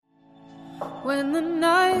When the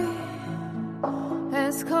night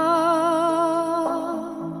has come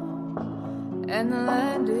and the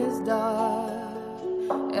land is dark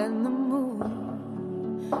and the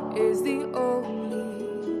moon is the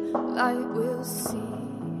only light we'll see.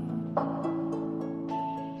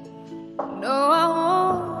 No, I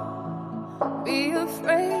won't be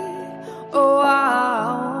afraid. Oh,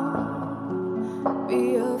 I won't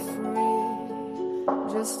be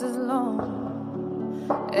afraid. Just as long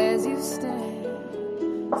as you stand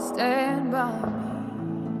by me.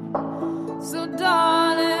 So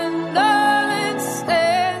darling,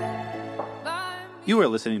 stand by me. You are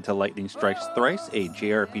listening to Lightning Strikes Thrice, a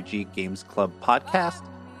JRPG Games Club podcast.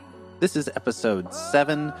 This is episode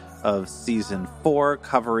 7 of season 4,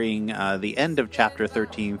 covering the end of chapter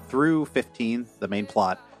 13 through 15, the main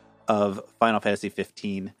plot of Final Fantasy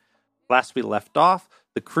 15. Last we left off,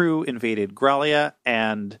 the crew invaded Gralia,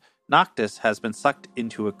 and Noctis has been sucked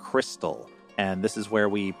into a crystal, and this is where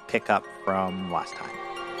we pick up from last time.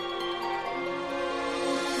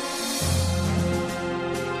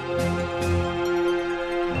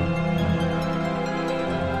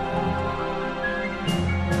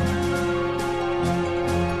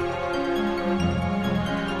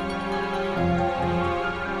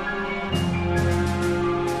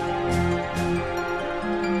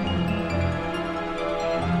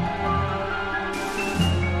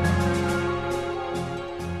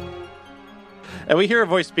 And we hear a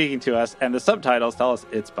voice speaking to us, and the subtitles tell us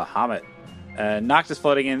it's Bahamut. Noctis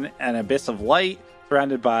floating in an abyss of light,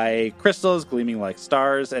 surrounded by crystals gleaming like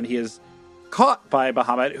stars, and he is caught by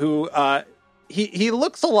Bahamut, who he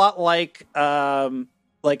looks a lot like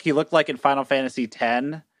he looked like in Final Fantasy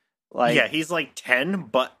X. Like, yeah, he's like 10,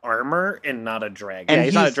 but armor and not a dragon. And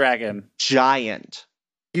he's not a dragon. Giant.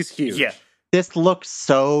 He's huge. Yeah. This looks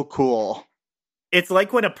so cool. It's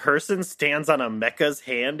like when a person stands on a mecha's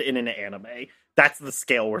hand in an anime. That's the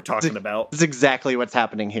scale we're talking about. That's exactly what's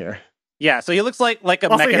happening here. Yeah, so he looks like a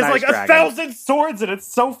also, mechanized he has like dragon. 1,000 swords, and it's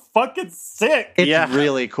so fucking sick. It's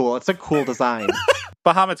really cool. It's a cool design.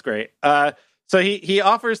 Bahamut's great. So he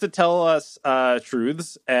offers to tell us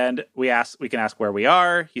truths, and we can ask where we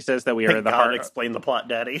are. He says that we are in the heart. Explain the plot,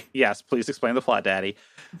 Daddy. Yes, please explain the plot, Daddy.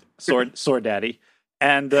 Sword Daddy.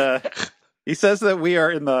 And he says that we are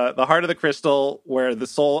in the heart of the crystal, where the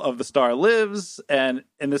soul of the star lives, and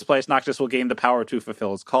in this place, Noctis will gain the power to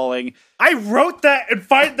fulfill his calling. I wrote that and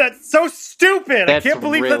find that so stupid. That's I can't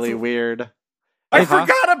believe really weird. I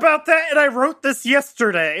forgot about that, and I wrote this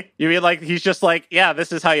yesterday. You mean like he's just like, yeah,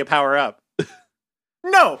 this is how you power up?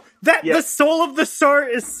 No, the soul of the star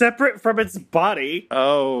is separate from its body.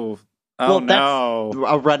 Oh Well, no!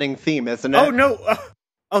 That's a running theme, isn't it? Oh no!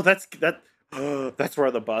 That's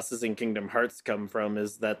where the bosses in Kingdom Hearts come from.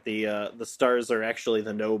 Is that the stars are actually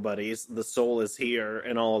the nobodies? The soul is here,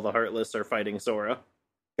 and all of the Heartless are fighting Sora.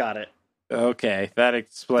 Got it. Okay, that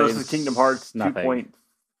explains. This is Kingdom Hearts nothing.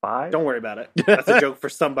 2.5. Don't worry about it. That's a joke for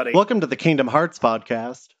somebody. Welcome to the Kingdom Hearts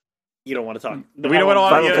podcast. You don't want to talk. We don't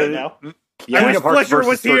want to get get it now. Yeah. I wish Kingdom Hearts Fletcher was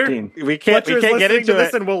versus here. 13. We can't get into this,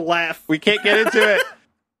 it. and we'll laugh. We can't get into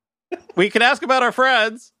it. We can ask about our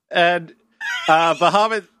friends, and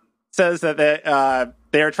Bahamut says that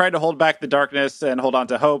they are trying to hold back the darkness and hold on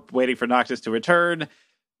to hope, waiting for Noctis to return.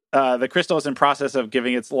 The crystal is in process of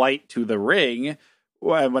giving its light to the ring.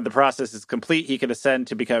 When the process is complete, he can ascend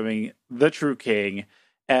to becoming the true king.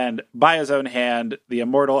 And by his own hand, the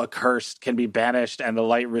immortal accursed can be banished and the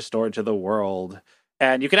light restored to the world.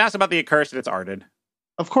 And you can ask about the accursed, and it's Arden.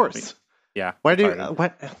 Of course. Yeah. Why do Arden.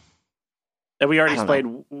 what? And we already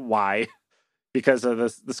explained why. Because of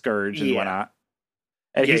the scourge and whatnot.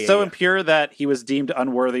 And he's so impure that he was deemed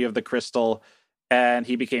unworthy of the crystal, and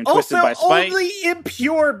he became twisted by spite. Only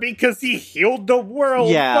impure because he healed the world.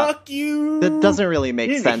 Yeah. Fuck you. That doesn't really make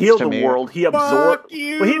He didn't sense heal to the me. world. He absorbed. Fuck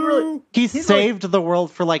you. Well, He saved the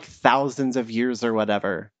world for like thousands of years or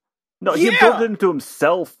whatever. No, he absorbed it into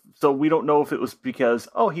himself. So we don't know if it was because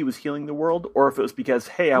he was healing the world, or if it was because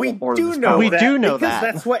I we want more do of this know power. We that do know because that.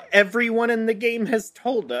 that's what everyone in the game has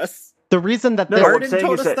told us. The reason that No, this, what I'm Arden saying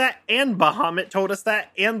told is us that, and Bahamut told us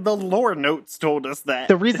that, and the lore notes told us that.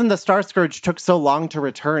 the reason the Star Scourge took so long to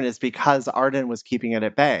return is because Arden was keeping it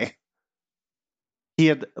at bay. He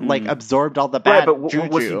had absorbed all the bad Right, but juju.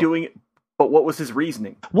 what was he doing? But what was his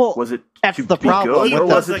reasoning? Well, Was it that's to the be problem good, with or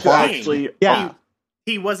the was it to plot. actually? Yeah.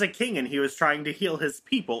 He was a king and he was trying to heal his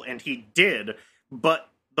people, and he did. But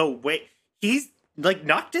the way he's like,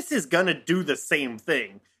 Noctis is gonna do the same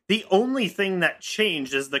thing. The only thing that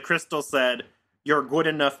changed is the crystal said, "You're good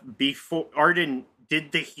enough." Before Arden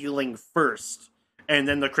did the healing first, and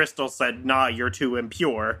then the crystal said, "Nah, you're too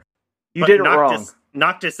impure." You did it wrong.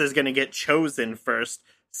 Noctis is gonna get chosen first.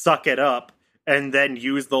 Suck it up. and then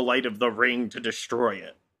use the light of the ring to destroy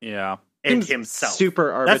it Yeah. and Seems himself.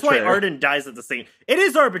 super arbitrary. That's why Arden dies at the same. It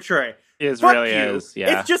is arbitrary. It Fuck really you. is.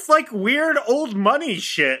 Yeah. It's just like weird old money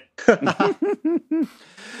shit.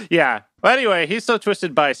 Yeah. Well, anyway, he's so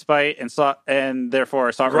twisted by spite and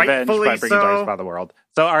therefore sought revenge Rightfully by bringing so. darkness upon the world.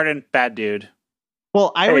 So Arden, bad dude.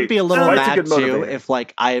 Well, I Hey, would be a little spite's a mad good too motivator. if,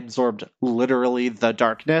 like, I absorbed literally the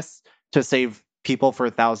darkness to save people for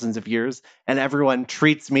thousands of years, and everyone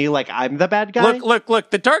treats me like I'm the bad guy. Look.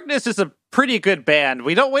 The Darkness is a pretty good band.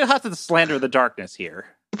 We don't have to slander the Darkness here.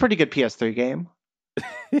 It's a pretty good PS3 game.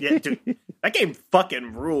 Yeah, dude, that game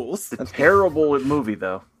fucking rules. It's a terrible movie,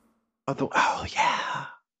 though. Oh yeah,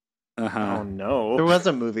 Uh-huh. Oh no! there was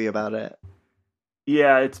a movie about it.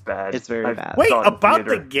 Yeah, it's bad. It's very I bad. Wait, saw it in about the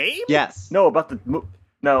theater. game? Yes. No, about the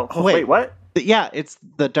no. Oh, wait, wait. what? Yeah, it's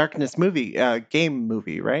the Darkness movie, game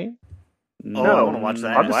movie, right? Oh, I No. want to watch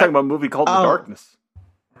that. I'm just talking about a movie called The Oh. Darkness.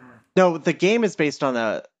 No, the game is based on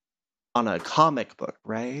a comic book,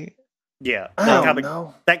 right? Yeah,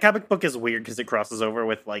 Oh, that comic book is weird because it crosses over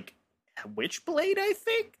with like Witchblade, I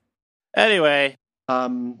think. Anyway,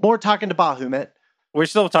 More talking to Bahamut. we're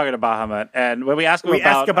still talking about Bahamut, and when we ask him We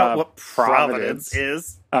ask about what Providence, Providence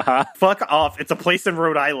is. uh-huh. Fuck off! It's a place in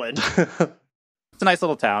Rhode Island. It's a nice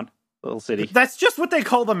little town, little city. That's just what they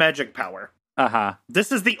call the magic power. Uh-huh.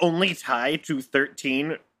 This is the only tie to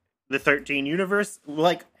the 13 universe,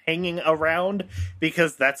 like hanging around,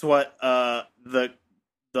 because that's what the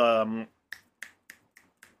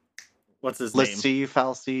what's his name? Listy,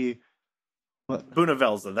 Falsey. What?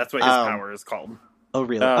 Bunavelza. That's what his Oh. power is called. Oh,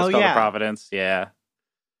 really? Oh, it's called the yeah. Providence, yeah.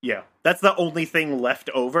 Yeah, that's the only thing left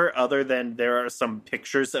over, other than there are some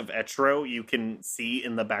pictures of Etro you can see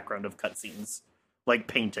in the background of cutscenes, like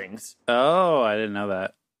paintings. Oh, I didn't know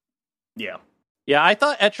that. Yeah. Yeah, I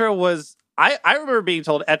thought Etro was... I remember being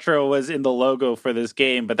told Etro was in the logo for this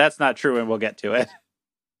game, but that's not true, and we'll get to it.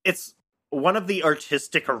 It's one of the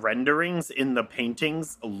artistic renderings in the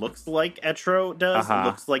paintings looks like Etro does. Uh-huh.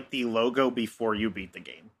 Looks like the logo before you beat the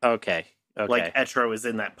game. Okay. Like Etro is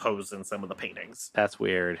in that pose in some of the paintings. That's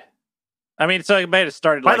weird. I mean, so it might have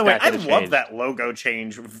started By like the way, that. I then it love changed. that logo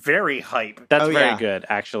change. Very hype. That's Oh, very yeah. good,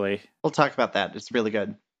 actually. We'll talk about that. It's really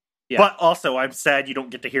good. Yeah. But also, I'm sad you don't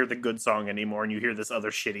get to hear the good song anymore and you hear this other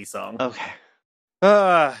shitty song. Okay.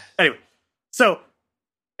 Anyway, so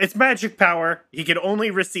it's magic power. He can only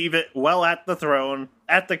receive it while at the throne,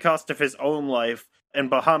 at the cost of his own life. And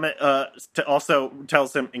Bahamut also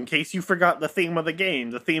tells him, in case you forgot the theme of the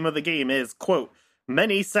game is, quote,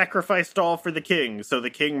 many sacrificed all for the king, so the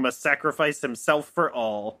king must sacrifice himself for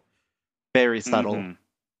all. Very subtle. Mhm.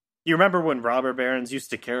 You remember when robber barons used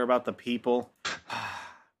to care about the people?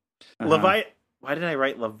 Uh-huh. Why did I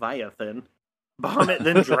write Leviathan? Bahamut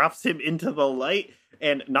then drops him into the light,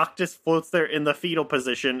 and Noctis floats there in the fetal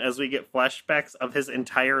position as we get flashbacks of his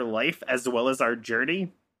entire life as well as our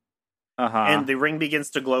journey. Uh-huh. And the ring begins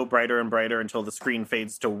to glow brighter and brighter until the screen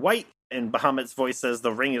fades to white, and Bahamut's voice says,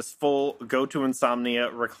 the ring is full, go to Insomnia,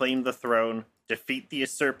 reclaim the throne, defeat the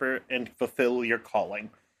usurper, and fulfill your calling.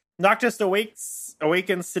 Noctis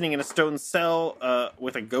awakens sitting in a stone cell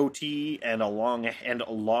with a goatee and a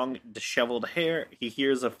long disheveled hair. He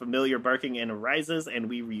hears a familiar barking and rises, and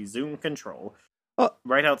we resume control. Oh.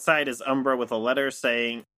 Right outside is Umbra with a letter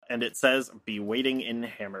saying, and it says, be waiting in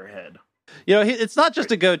Hammerhead. You know, it's not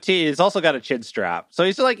just a goatee; he's also got a chin strap. So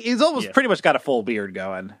he's almost pretty much got a full beard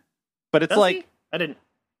going. But it's Does like, he? I didn't.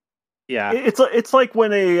 yeah, It's like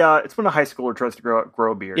when a high schooler tries to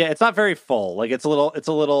grow a beard. yeah, it's not very full. Like it's a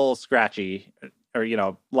little scratchy, or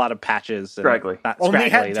a lot of patches. And Scraggly. not Only scraggly,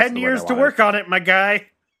 had that's 10 the word years I to wanted. work on it, my guy.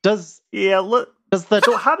 Does Look. the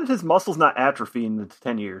So how did his muscles not atrophy in the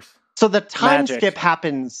 10 years? so the time Magic. skip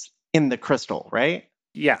happens in the crystal, right?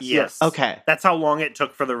 Yes, Yes. Okay. That's how long it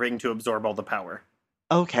took for the ring to absorb all the power.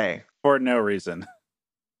 Okay. for no reason.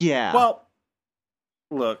 Yeah. Well,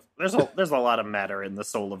 look, there's a lot of matter in the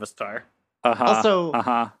soul of a star. Uh-huh.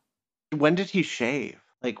 Also- when did he shave?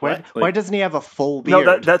 Like, What? why doesn't he have a full beard?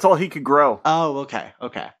 No, that's all he could grow. Oh, okay.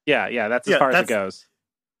 Okay. yeah, that's as Yeah, far as it that's-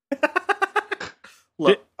 goes.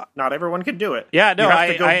 Look, not everyone can do it. Yeah, no, you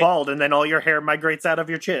have to go I bald, and then all your hair migrates out of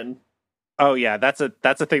your chin. oh yeah, that's a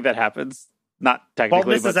thing that happens. Not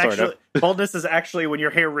technically, Baldness is actually when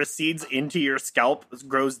your hair recedes into your scalp,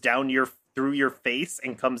 grows down through your face,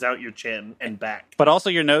 and comes out your chin and back. but also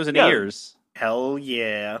your nose and Yeah. ears. Hell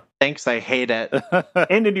yeah! Thanks. I hate it.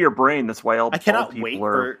 And into your brain. That's why all I bald cannot people wait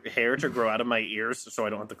are... for hair to grow out of my ears, so I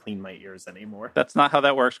don't have to clean my ears anymore. That's not how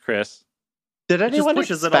that works, Chris. Did It just anyone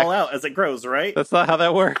pushes expect... it all out as it grows, right? That's not how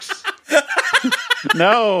that works.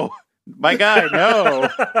 No, my guy, no.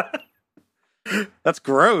 That's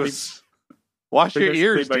gross. Wash your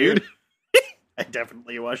ears, Clean my dude. I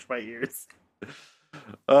definitely wash my ears.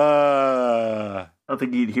 I don't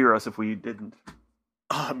think you'd hear us if we didn't.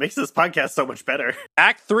 Oh, it makes this podcast so much better.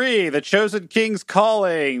 Act 3, The Chosen King's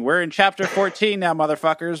Calling. We're in chapter 14 now,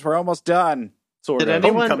 motherfuckers. We're almost done. Sort Did of.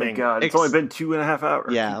 anyone- Homecoming. God, it's only been 2.5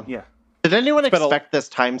 hours. Yeah. Yeah. Did anyone It's been a- expect this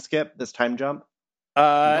time skip, this time jump?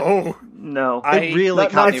 Oh, No. It really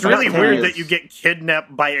not- caught not me it's by really not surprise. weird that you get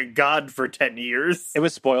kidnapped by a god for 10 years. It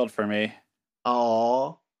was spoiled for me.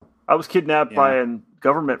 Oh, I was kidnapped Yeah. by a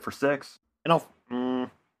government for 6. And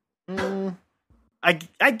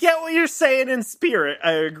I get what you're saying in spirit.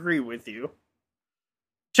 I agree with you.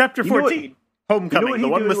 Chapter You know what- 14, Homecoming, the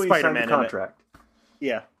one with when he signed Spider-Man the in it. contract?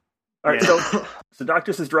 Yeah. All right, Yeah. so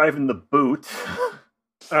Noctis is driving the boot.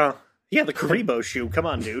 Yeah, the Karibo shoe. Come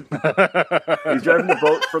on, dude. He's driving the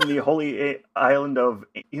boat from the holy island of,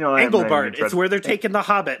 Engelbart. It's where they're taking the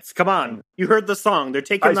hobbits. Come on. You heard the song. They're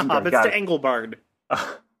taking the Eisenberg, hobbits got to it. Engelbart.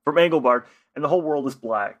 From Engelbart, and the whole world is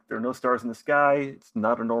black. There are no stars in the sky. It's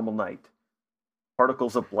not a normal night.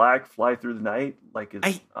 Particles of black fly through the night like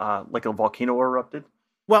a volcano erupted.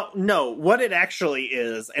 Well, no, what it actually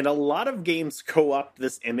is, and a lot of games co-opt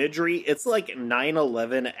this imagery, it's like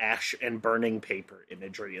 9/11 ash and burning paper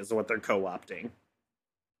imagery is what they're co-opting.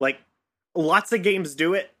 Like, lots of games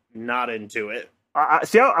do it, not into it. I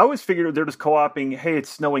always figured they're just co-opting, hey, it's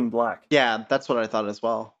snowing black. yeah, that's what I thought as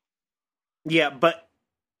well. Yeah, but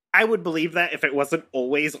I would believe that if it wasn't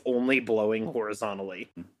always only blowing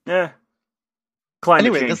horizontally. Climate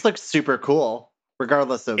Anyway, change. this looks super cool.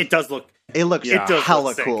 Regardless of It does look, it looks Yeah. It does hella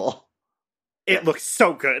look sick. cool. it looks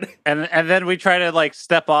so good. and then we try to like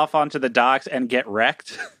step off onto the docks and get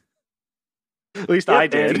wrecked. At least Yep, I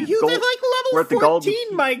did. and- You Gold- did like we're level at the gold-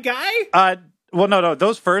 14, my guy! Well, no.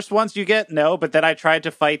 Those first ones you get, no. But then I tried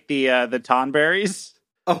to fight the Tonberries.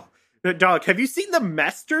 Oh, dog, have you seen the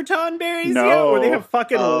Master Tonberries yet? No. Where they have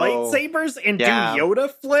fucking Oh. lightsabers and Yeah. do Yoda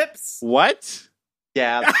flips? What?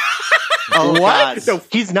 Yeah. Oh What? god. No,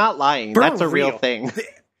 He's not lying. for That's a real real. thing.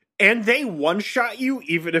 And they one-shot you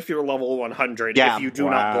even if you're level 100, Yeah. if you do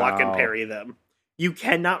not block and Wow. parry them. You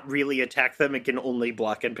cannot really attack them, it can only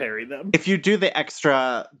block and parry them. If you do the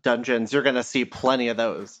extra dungeons, you're gonna see plenty of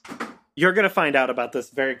those. You're going to find out about this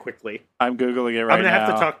very quickly. I'm googling it right I'm going to now.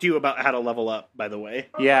 have to talk to you about how to level up, by the way.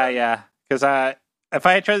 Yeah. Because if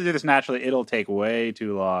I try to do this naturally, it'll take way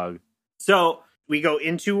too long. So, we go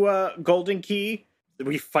into Golden Key.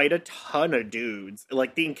 We fight a ton of dudes.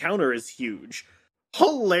 Like, the encounter is huge.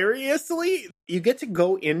 Hilariously, you get to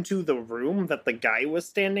go into the room that the guy was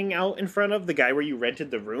standing out in front of, the guy where you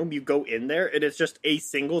rented the room. You go in there, and it's just a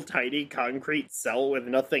single tiny concrete cell with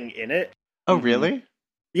nothing in it. Oh Mhm. really?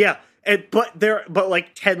 Yeah, but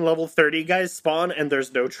like 10 level 30 guys spawn, and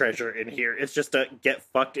there's no treasure in here. It's just a get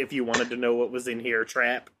fucked if you wanted to know what was in here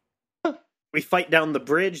trap. We fight down the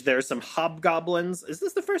bridge. There's some hobgoblins. Is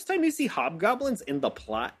this the first time you see hobgoblins in the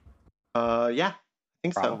plot? Yeah. I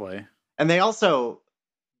think so. Probably. And they also,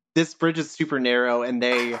 this bridge is super narrow, and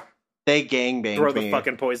they gangbang Throw the me.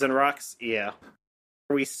 fucking poison rocks? Yeah.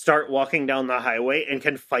 We start walking down the highway and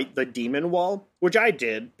can fight the demon wall, which I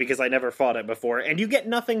did because I never fought it before, and you get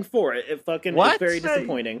nothing for it. It fucking What? is very Hey,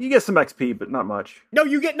 disappointing. You get some XP, but not much. No,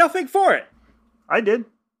 you get nothing for it. I did.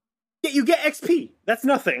 Yeah, you get XP. That's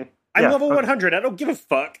nothing. I'm Yeah, level okay. 100. I don't give a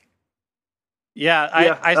fuck.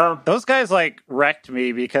 Yeah, those guys like wrecked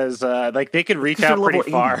me because like they could reach Because out they're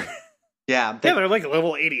pretty level far. 80. Yeah. Yeah, they're like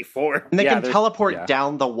level 84. And they Yeah, can there's- teleport yeah.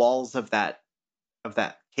 down the walls of that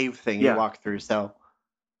cave thing Yeah. you walk through. So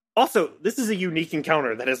Also, this is a unique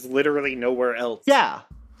encounter that is literally nowhere else. yeah.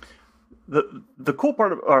 The cool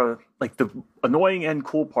part of, or like the annoying and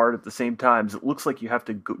cool part at the same time is it looks like you have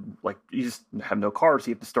to go, like you just have no cars,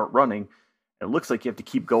 so you have to start running. It looks like you have to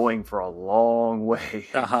keep going for a long way.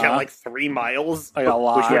 Uh-huh. Got like 3 miles, Like a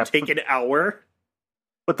lot. which would Yeah. take an hour.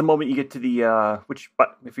 But the moment you get to the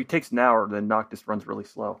but if it takes an hour, then Noctis runs really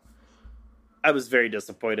slow. I was very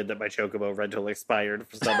disappointed that my Chocobo rental expired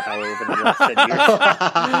for somehow over the last 10 years.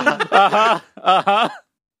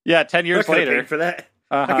 Yeah, 10 years I could have later. paid for that.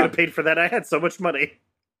 I could Uh-huh. have paid for that. I had so much money.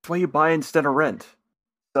 That's why you buy instead of rent.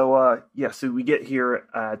 So so we get here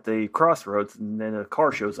at the crossroads, and then a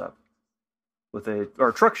car shows up or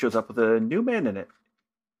a truck shows up with a new man in it.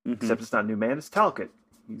 Mhm. Except it's not a new man; it's Talcott.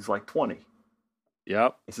 He's like 20.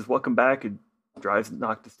 Yep. He says, "Welcome back," and drives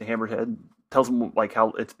Noctis to Hammerhead. Tells him like how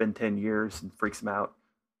it's been 10 years, and freaks him out.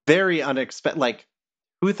 Very unexpected. Like,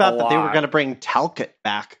 who thought A that they were lot. going to bring Talcott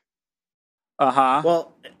back? Uh-huh.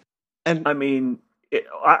 Well, And I mean,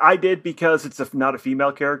 I did because it's not a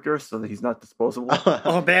female character, so that he's not disposable.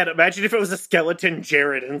 oh man, imagine if it was a skeleton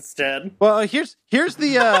Jared instead. Well, here's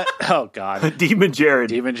the oh god. Demon Jared.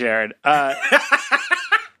 Demon Jared.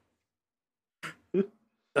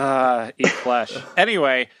 Eat flesh.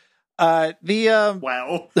 Anyway, Wow,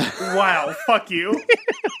 fuck you.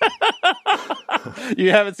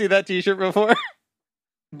 You haven't seen that T-shirt before?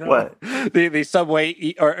 No. What? The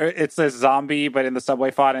Subway, or it says zombie, but in the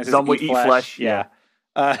Subway font it says Subway eat flesh. Yeah.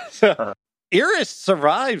 Iris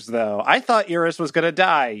survives, though. I thought Iris was going to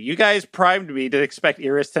die. You guys primed me to expect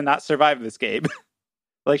Iris to not survive this game.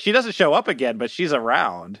 Like, she doesn't show up again, but she's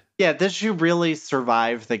around. Yeah, did she really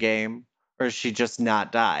survive the game, or does she just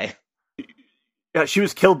not die? Yeah, she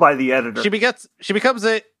was killed by the editor. She becomes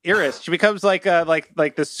a Iris. She becomes like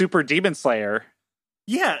the super demon slayer.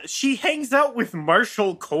 Yeah, she hangs out with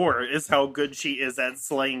Marshall Core is how good she is at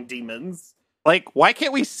slaying demons. Like, why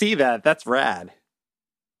can't we see that? That's rad.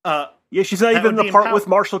 Yeah, she's not That even would in be the part empower- with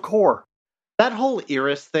Marshall Core. That whole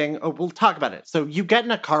Iris thing, we'll talk about it. So you get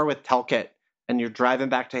in a car with Telkit, and you're driving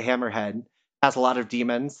back to Hammerhead. Has a lot of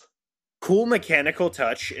demons. Cool mechanical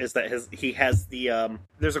touch is that he has the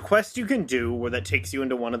there's a quest you can do where that takes you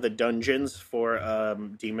into one of the dungeons for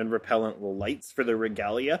demon repellent lights for the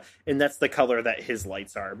regalia, and that's the color that his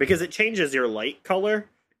lights are, because it changes your light color,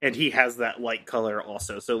 and he has that light color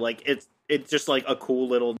also. So like it's just like a cool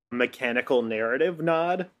little mechanical narrative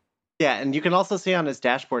nod. Yeah, and you can also see on his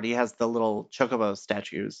dashboard he has the little chocobo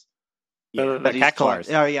statues. The that he's Cactuars.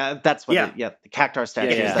 Oh yeah, that's what. Yeah. The Cactuar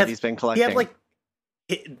statues Yeah. that he's been He collecting. had like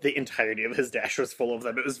the entirety of his dash was full of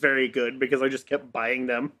them. It was very good because I just kept buying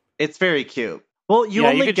them. It's very cute. Well, you Yeah,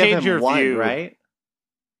 you only could give change him your one, view. right?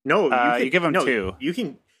 No, You give him two.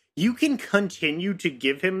 You can continue to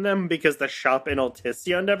give him them because the shop in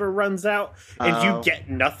Alticia never runs out, and Oh. you get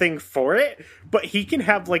nothing for it. But he can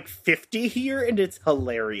have like 50 here, and it's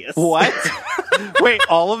hilarious. What? Wait,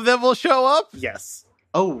 all of them will show up? Yes,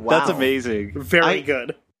 Oh wow, That's amazing. very I-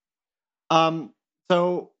 good.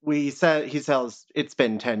 So he says it's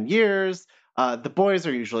been 10 years. The boys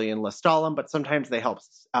are usually in Lestalem, but sometimes they help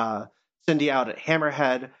Cindy out at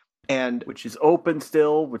Hammerhead, and Which is open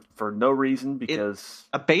still for no reason because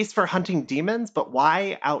a base for hunting demons. But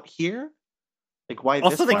why out here? Like why?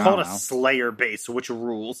 Also, this they one? call it a Wow. Slayer base, which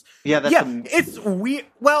rules. Yeah, that's It's weird.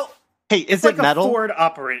 Well, hey, is it's it like metal? a Ford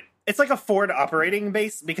operate. It's like a Ford operating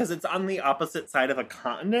base because it's on the opposite side of a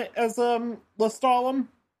continent as Lestalem.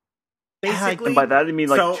 Basically, and by that I mean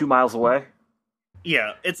like So- 2 miles away.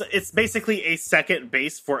 yeah, it's basically a second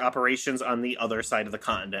base for operations on the other side of the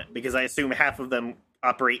continent because I assume half of them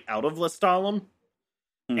operate out of Lestalem.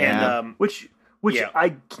 Yeah. And Which Yeah.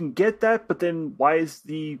 I can get that, but then why is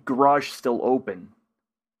the garage still open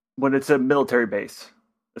when it's a military base,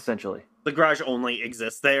 essentially? the garage only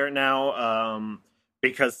exists there now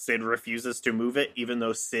because Sid refuses to move it, even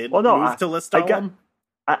though Sid Well, no, moved to Lestalem.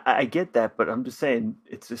 I get that, but I'm just saying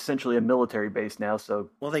it's essentially a military base now. So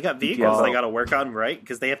Well, they got vehicles Yeah. they got to work on, right?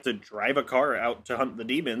 Because they have to drive a car out to hunt the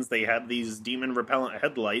demons. They have these demon repellent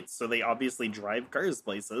headlights, so they obviously drive cars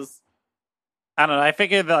places. I don't know. I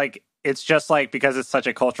figured like it's just like because it's such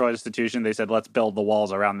a cultural institution, they said let's build the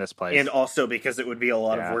walls around this place. And also because it would be a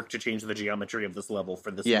lot Yeah. of work to change the geometry of this level for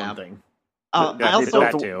this Yeah. one thing. I They also built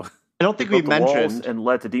that the- too. I don't think they we built the walls mentioned and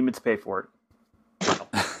let the demons pay for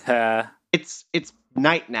it. it's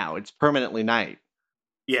night now. It's permanently night.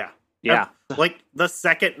 Yeah. Yeah. Like, the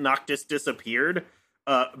second Noctis disappeared,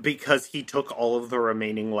 because he took all of the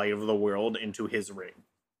remaining light of the world into his ring.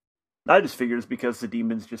 I just figured it's because the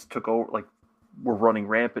demons just took over, like, were running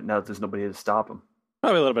rampant now that there's nobody to stop them.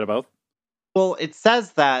 Probably a little bit of both. Well, it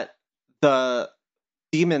says that the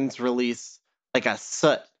demons release like a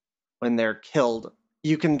soot when they're killed.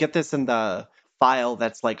 You can get this in the file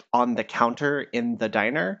that's like on the counter in the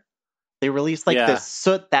diner. They release like Yeah. this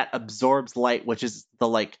soot that absorbs light, which is the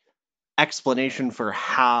like explanation for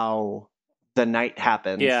how the night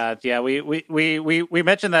happens. Yeah. We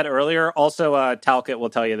mentioned that earlier. Also, Talcott will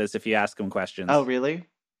tell you this if you ask him questions. Oh, really?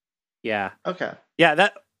 yeah. Okay. Yeah,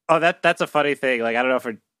 that's a funny thing. Like, I don't know if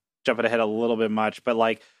we're jumping ahead a little bit much, but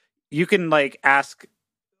like you can like ask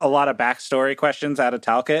a lot of backstory questions out of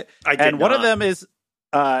Talcott. I did And one of not. them is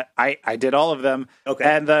I did all of them. Okay.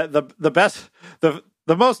 And the best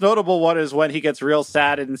the most notable one is when he gets real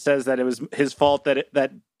sad and says that it was his fault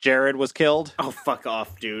that Jared was killed. Oh, fuck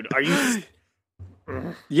off, dude. Are you...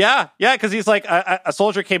 Yeah, because he's like a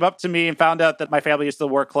soldier came up to me and found out that my family used to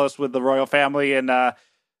work close with the royal family in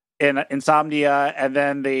Insomnia, and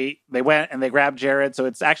then they went and they grabbed Jared, so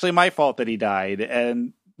it's actually my fault that he died.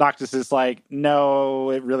 And Noctis is like,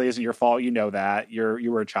 no, it really isn't your fault. You know that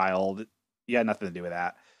you were a child. You had nothing to do with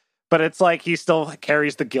that. But it's like he still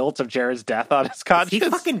carries the guilt of Jared's death on his Is conscience. he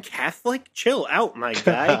fucking Catholic? Chill out, my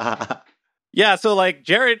guy. Yeah, so like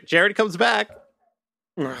Jared comes back.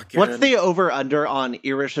 Oh, What's God. the over under on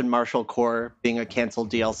Irish and Marshall Core being a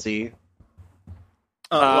canceled DLC?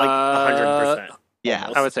 Like 100%. Yeah.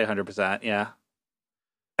 almost. I would say 100%. Yeah.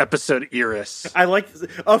 Episode Iris. I like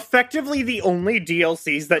effectively the only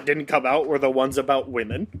DLCs that didn't come out were the ones about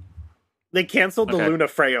women. They canceled the Okay. Luna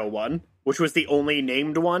Freya one, which was the only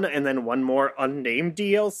named one, and then one more unnamed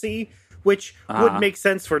DLC, which would make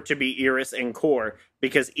sense for it to be Iris and Core,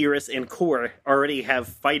 because Iris and Core already have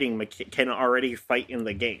fighting, can already fight in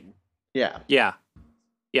the game. Yeah. Yeah.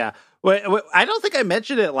 Yeah. Well, I don't think I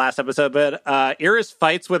mentioned it last episode, but Iris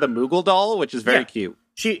fights with a Moogle doll, which is very Yeah. cute.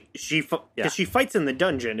 She Yeah. she fights in the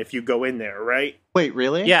dungeon if you go in there, right? Wait,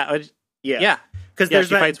 really? Yeah. Yeah. Because Yeah, there's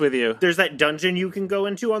she that fights with you. there's that dungeon you can go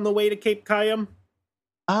into on the way to Cape Kayam.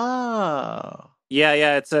 Oh. Yeah,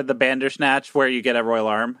 yeah. It's the Bandersnatch where you get a royal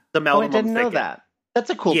arm. The Oh, I Malamute didn't know Thicket. that. That's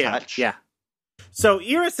a cool Yeah, touch. Yeah. So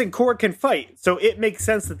Iris and Core can fight, so it makes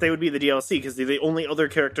sense that they would be the DLC because they're the only other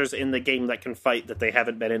characters in the game that can fight that they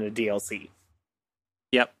haven't been in a DLC.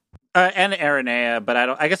 Yep. And Aranea, but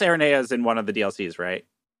I guess Aranea is in one of the DLCs, right?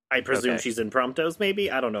 I presume Okay. she's in Promptos,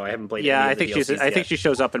 maybe. I don't know. I haven't played. Yeah, any I of the think she's. DLCs I think yet. she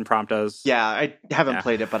shows up in Promptos. Yeah, I haven't Yeah.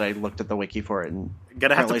 played it, but I looked at the wiki for it, and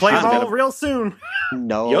Gonna have to Apparently play she's them a all bit of- real soon.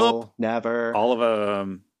 no, Yup. never. All of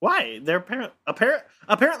them. Why? They're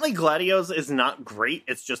apparently Gladios is not great.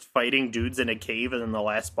 It's just fighting dudes in a cave, and then the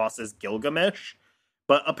last boss is Gilgamesh.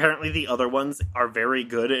 But apparently the other ones are very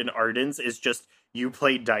good, and Arden's is just you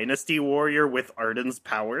play Dynasty Warrior with Arden's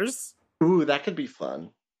powers. Ooh, that could be fun.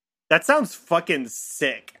 That sounds fucking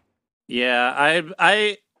sick. Yeah,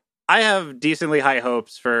 I have decently high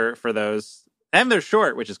hopes for those, and they're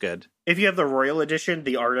short, which is good. If you have the Royal Edition,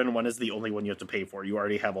 the Arden one is the only one you have to pay for. You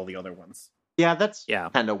already have all the other ones. Yeah, that's Yeah.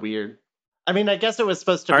 kind of weird. I mean, I guess it was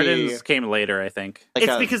supposed to Arden's be came later, I think. like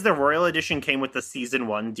It's a, because the Royal Edition came with the Season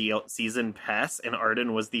 1 Season Pass, and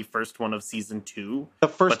Arden was the first one of Season 2. the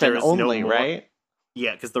but first there and is no only, more. right?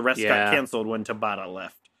 Yeah, because the rest Yeah. got canceled when Tabata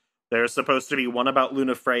left. There's supposed to be one about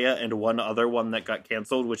Luna Freya and one other one that got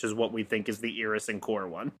canceled, which is what we think is the Iris and Core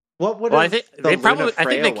one. What would Well, have I think the they Luna probably. I think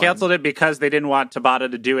Freya they one? canceled it because they didn't want Tabata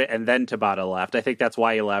to do it, and then Tabata left. I think that's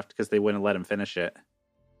why he left, because they wouldn't let him finish it.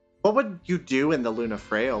 What would you do in the Luna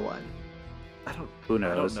Freya one? Who I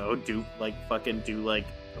knows? don't know. Do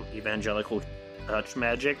evangelical touch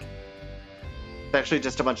magic. It's actually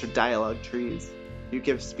just a bunch of dialogue trees. You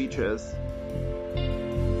give speeches.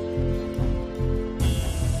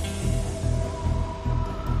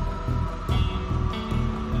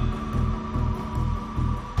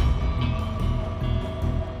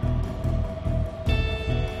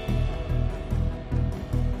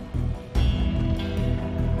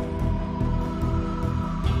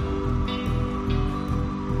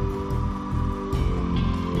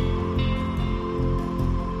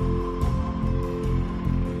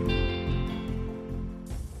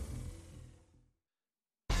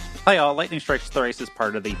 Hi, all. Lightning Strikes Thrice is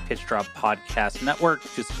part of the Pitch Drop Podcast Network.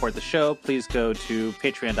 To support the show, please go to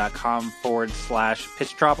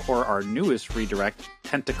patreon.com/Pitch Drop or our newest redirect,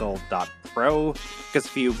 tentacle.pro. Gives a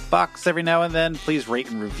few bucks every now and then. Please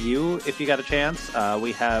rate and review if you got a chance.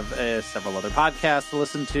 We have several other podcasts to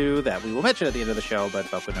listen to that we will mention at the end of the show, but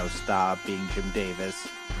Boku no Stop, Being Jim Davis,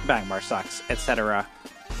 Bangmar Sucks, etc.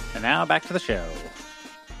 And now back to the show.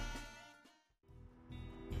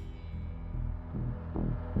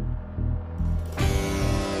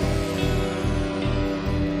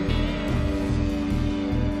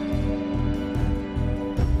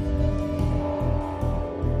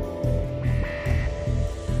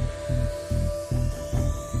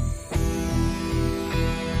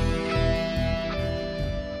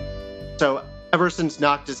 So ever since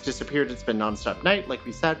Noctis disappeared, it's been nonstop night, like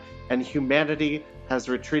we said, and humanity has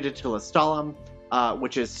retreated to Lestalem,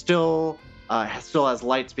 which is still has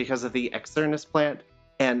lights because of the Externus plant.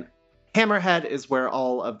 And Hammerhead is where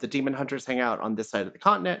all of the demon hunters hang out on this side of the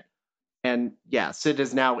continent. And yeah, Sid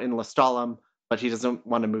is now in Lestalem, but he doesn't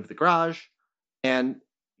want to move the garage. And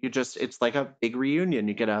it's like a big reunion.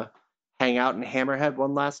 You get to hang out in Hammerhead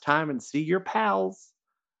one last time and see your pals.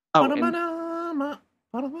 Oh, and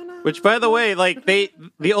Which, by the way, like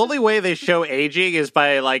the only way they show aging is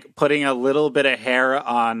by like putting a little bit of hair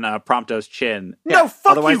on Prompto's chin. No,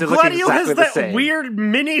 fuck Otherwise, you. they look Gladio exactly has the that same. weird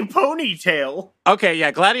mini ponytail. Okay,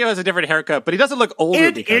 yeah, Gladio has a different haircut, but he doesn't look older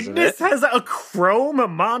And because of Ignis it. has a chrome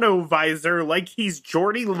monovisor like he's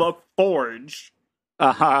Geordie LaForge.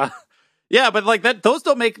 Yeah, but like that, those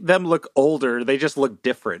don't make them look older. They just look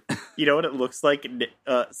different. You know what it looks like?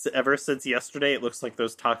 Ever since yesterday, it looks like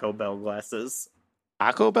those Taco Bell glasses.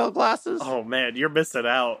 Taco Bell glasses? Oh man, you're missing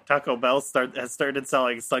out. Taco Bell has started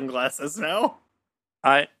selling sunglasses now.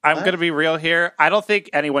 I'm going to be real here. I don't think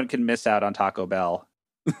anyone can miss out on Taco Bell.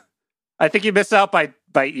 I think you missed out by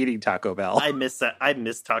eating Taco Bell. I miss that. I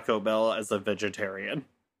miss Taco Bell as a vegetarian.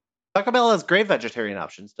 Taco Bell has great vegetarian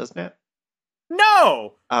options, doesn't it?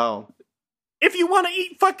 No! Oh. If you want to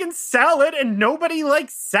eat fucking salad and nobody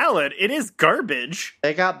likes salad, it is garbage.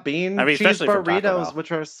 They got bean I mean, cheese especially from Taco burritos, Bell.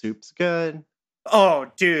 which are soup's good.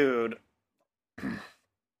 Oh, dude.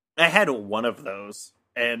 I had one of those,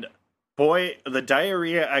 and boy, the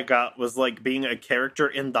diarrhea I got was like being a character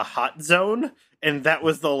in the hot zone, and that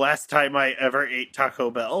was the last time I ever ate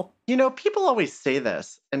Taco Bell. You know, people always say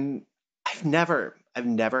this, and I've never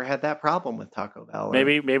had that problem with Taco Bell.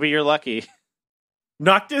 Maybe you're lucky.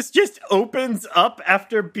 Noctis just opens up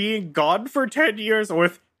after being gone for 10 years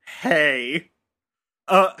with, hey.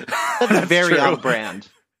 That's very true. on brand.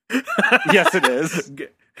 Yes, it is.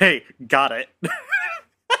 Hey, got it.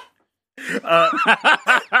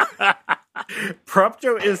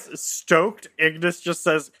 Prompto is stoked. Ignis just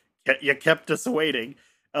says, you kept us waiting.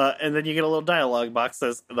 And then you get a little dialogue box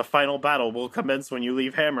that says, the final battle will commence when you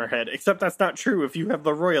leave Hammerhead. Except that's not true if you have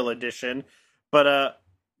the Royal Edition. But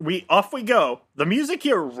off we go. The music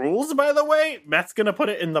here rules, by the way. Matt's gonna put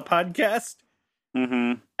it in the podcast.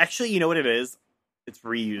 Mm-hmm. Actually, you know what it is? It's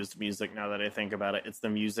reused music now that I think about it. It's the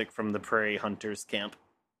music from the Prairie Hunters camp.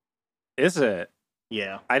 Is it?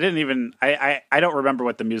 Yeah. I didn't even. I don't remember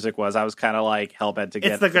what the music was. I was kind of like hell bent to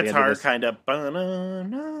get. It's the to end of guitar this. kind of.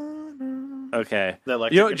 Okay. The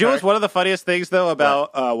electric Do you know guitar. what's one of the funniest things though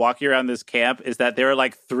about walking around this camp is that there are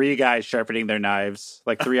like 3 guys sharpening their knives,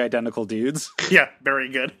 like 3 identical dudes. Yeah, very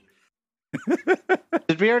good.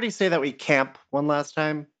 Did we already say that we camp one last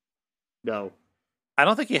time? No. I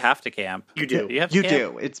don't think you have to camp. You do. You have to You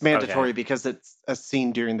camp? do. It's mandatory Okay. because it's a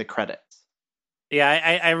scene during the credits.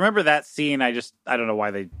 Yeah, I remember that scene. I don't know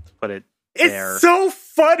why they put it there. It's so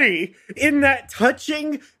funny in that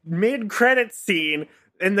touching mid-credit scene,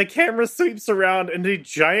 and the camera sweeps around, and the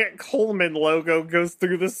giant Coleman logo goes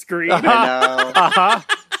through the screen. I know. Uh-huh.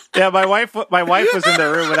 Yeah, my wife was in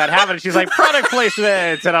the room when that happened. She's like, product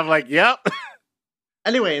placement, and I'm like, yep.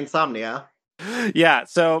 Anyway, Insomnia. Yeah.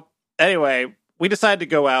 So anyway, we decided to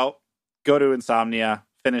go to Insomnia,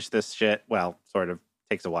 finish this shit. Well, sort of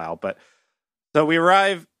takes a while, but so we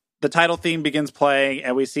arrive. The title theme begins playing,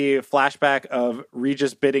 and we see a flashback of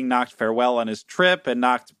Regis bidding Noct farewell on his trip, and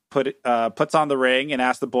Noct puts on the ring and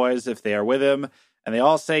asks the boys if they are with him, and they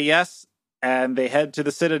all say yes, and they head to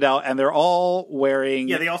the Citadel, and they're all wearing.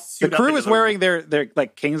 Yeah, they all The suit up crew into is wearing their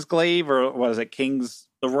like Kingsglaive, or what is it, King's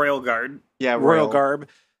the Royal Guard. Yeah, royal garb,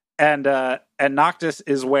 and Noctis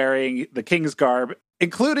is wearing the King's garb,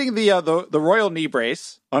 including the royal knee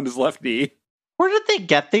brace on his left knee. Where did they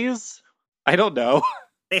get these? I don't know.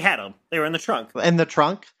 They had them. They were in the trunk In the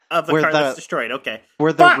trunk? of the Where car the- that's destroyed. Okay.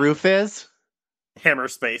 Where the Fuck! roof is? Hammer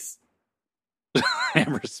space.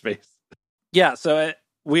 Hammer space. Yeah, so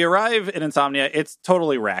we arrive in Insomnia. It's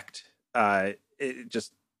totally wrecked. It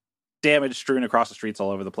just damage strewn across the streets all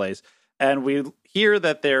over the place. And we hear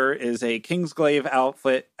that there is a Kingsglaive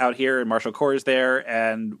outfit out here, and Marshal Core is there,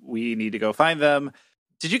 and we need to go find them.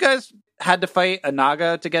 Did you guys had to fight a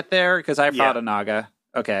Naga to get there? Because I fought a Naga.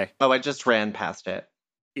 Okay. Oh, I just ran past it.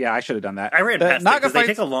 Yeah, I should have done that. I ran The past it Naga because they fights-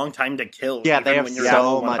 take a long time to kill. Yeah, even they have when you're so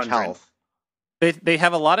level much 100. health. They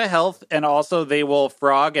have a lot of health, and also they will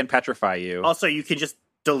frog and petrify you. Also, you can just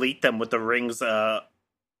delete them with the ring's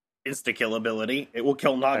insta-kill ability. It will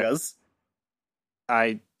kill Nagas.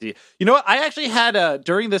 You know what? I actually had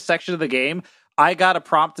during this section of the game, I got a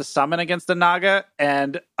prompt to summon against a Naga,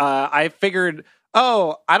 and I figured,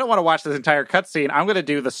 I don't want to watch this entire cutscene. I'm going to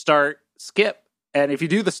do the start skip, and if you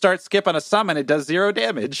do the start skip on a summon, it does 0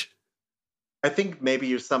 damage. I think maybe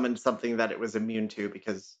you summoned something that it was immune to,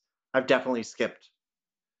 because I've definitely skipped.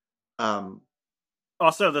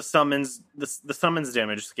 Also, the summons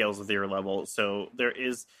damage scales with your level, so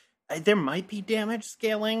there might be damage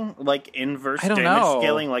scaling, like inverse I don't damage know.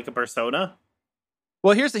 scaling, like a Persona.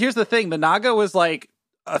 Well, here's the thing. The Naga was like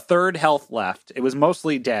a third health left. It was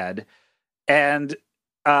mostly dead, and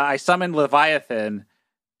I summoned Leviathan,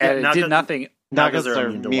 and it did nothing. Nagas Nagas are are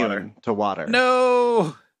immune to water.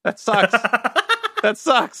 No, that sucks. That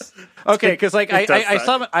sucks. Okay, because like It does I suck.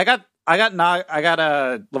 summoned, I got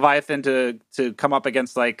a Leviathan to come up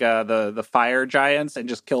against like the fire giants and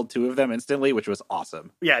just killed 2 of them instantly, which was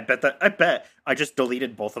awesome. Yeah, I bet. I just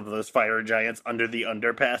deleted both of those fire giants under the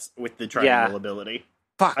underpass with the triangle ability.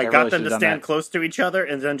 Fuck, I really got them should've to done stand that. close to each other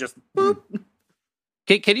and then just boop.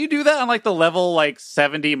 Can you do that on like the level like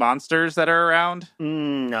 70 monsters that are around?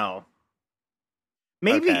 No.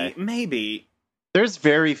 Maybe, Okay. maybe. There's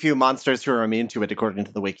very few monsters who are immune to it, according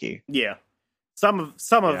to the wiki. Yeah. Some of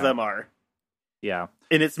Yeah. them are. Yeah.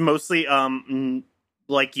 And it's mostly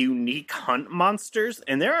like unique hunt monsters,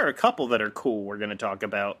 and there are a couple that are cool we're going to talk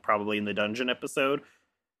about probably in the dungeon episode.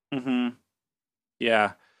 Mm-hmm.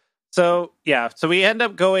 Yeah. So we end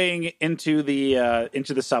up going into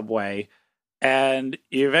the subway, and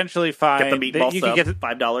you eventually find Get the meatball you sub, can get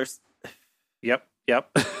 $5.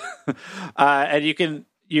 Yep. And you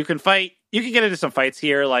can fight. You can get into some fights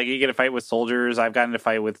here. Like you get a fight with soldiers. I've gotten into a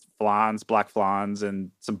fight with black flans,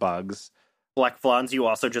 and some bugs. Black Flans you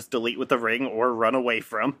also just delete with the ring or run away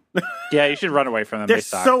from. Yeah, you should run away from them. They're They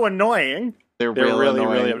suck. so annoying. They're really,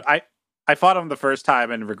 annoying. really. I fought them the first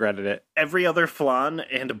time and regretted it. Every other Flan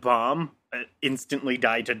and bomb instantly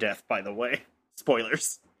die to death, by the way.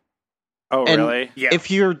 Spoilers. Oh, And really? Yeah.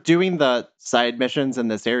 If you're doing the side missions in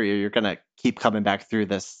this area, you're gonna keep coming back through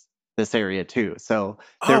this area too. So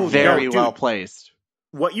they're Oh, very no, well dude. placed.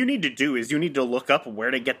 What you need to do is you need to look up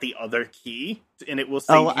where to get the other key, and it will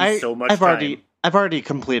save you so much time. I've already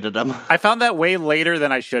completed them. I found that way later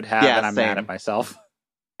than I should have, Yeah, and I'm mad same. at myself.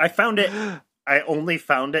 I found it. I only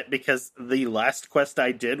found it because the last quest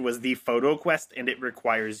I did was the photo quest, and it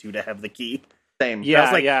requires you to have the key. Same. Yeah, I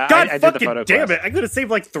was like, yeah, God I did the fucking photo damn quest. it! I could have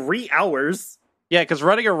saved like 3 hours, Yeah, because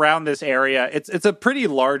running around this area, it's a pretty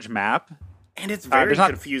large map. and it's very there's not-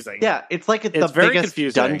 confusing. Yeah, it's like it's It's the very biggest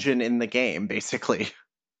confusing. dungeon in the game, basically.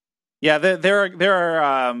 Yeah, there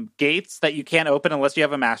are gates that you can't open unless you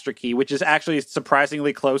have a master key, which is actually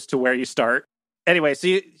surprisingly close to where you start. Anyway, so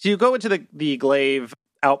you go into the Glaive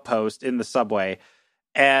outpost in the subway,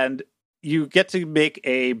 and you get to make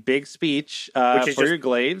a big speech Which is for just- your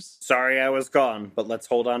Glaives. Sorry I was gone, but let's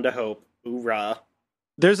hold on to hope. Hoorah.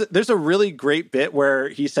 There's a really great bit where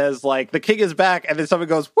he says, like, the king is back, and then someone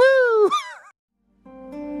goes, woo!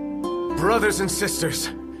 Brothers and sisters,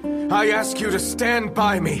 I ask you to stand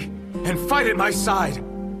by me and fight at my side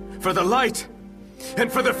for the light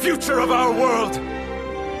and for the future of our world.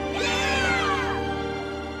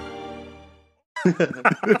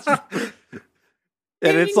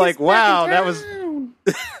 And it's like, wow, that was...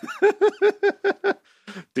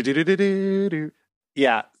 Do-do-do-do-do-do.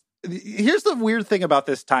 Yeah. Here's the weird thing about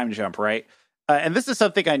this time jump, right? And this is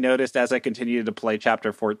something I noticed as I continued to play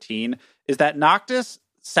Chapter 14, is that Noctis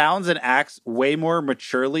sounds and acts way more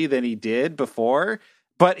maturely than he did before,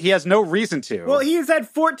 but he has no reason to. Well, he's had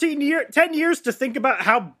 10 years to think about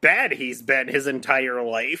how bad he's been his entire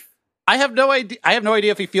life. I have no idea. I have no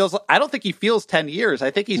idea if he feels. I don't think he feels 10 years.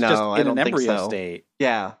 I think he's No, just I in don't an think embryo so. state.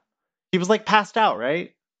 Yeah. He was like passed out,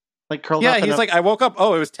 right? Like curled Yeah, up. he's like, I woke up.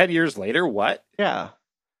 Oh, it was 10 years later. What? Yeah.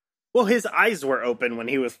 Well, his eyes were open when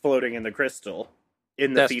he was floating in the crystal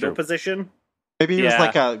in the That's fetal true. position. Maybe he was Yeah.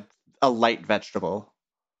 like a light vegetable.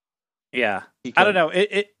 Yeah. He I don't could- know.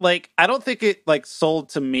 It like I don't think it like sold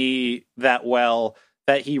to me that well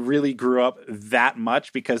that he really grew up that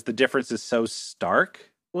much because the difference is so stark.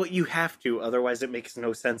 Well, you have to, otherwise it makes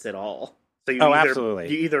no sense at all. So you Oh, either,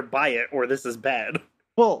 absolutely. you either buy it or this is bad.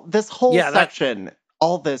 Well, this whole Yeah, that- section,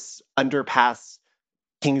 all this underpass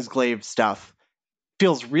Kingsglaive stuff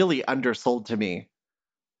feels really undersold to me.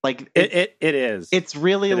 Like It is. it's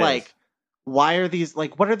really It like is. why are these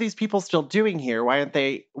like what are these people still doing here? Why aren't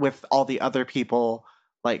they with all the other people?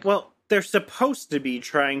 Like Well, they're supposed to be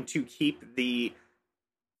trying to keep the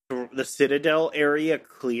Citadel area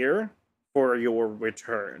clear for your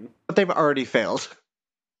return. but they've already failed.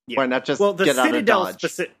 Yeah. Why not just Well, the get out of Citadel Dodge?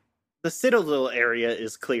 the Citadel area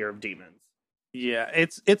is clear of demons. Yeah,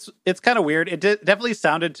 it's kind of weird. It definitely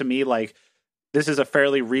sounded to me like this is a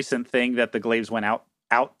fairly recent thing that the Glaives went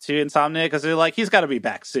out to Insomnia because they're like, he's got to be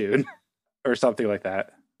back soon or something like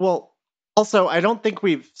that. Well, also, I don't think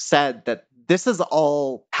we've said that this is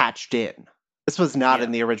all patched in. This was not Yeah.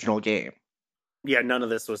 in the original game. Yeah, none of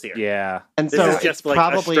this was here. Yeah, And This so is it's just like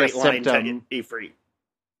probably a a straight line symptom. to Ifrit.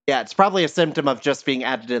 Yeah, it's probably a symptom of just being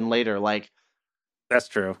added in later. Like, that's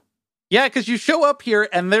true. Yeah, because you show up here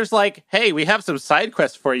and there's like, hey, we have some side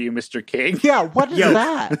quests for you, Mr. King. yeah, what is Yo.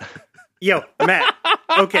 that? Yo, Matt.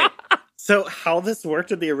 Okay, so how this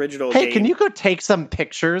worked in the original Hey, game? can you go take some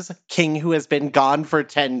pictures, King who has been gone for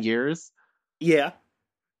 10 years? Yeah.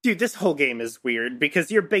 Dude, this whole game is weird because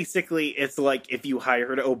you're basically, it's like if you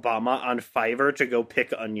hired Obama on Fiverr to go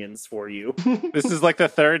pick onions for you. This is like the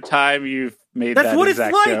third time you've made That's that what it's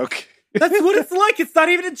exact like. joke. That's what it's like. It's not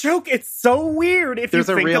even a joke. It's so weird if There's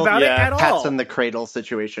you a think real about it yeah, at Cats all. in the cradle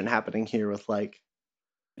situation happening here with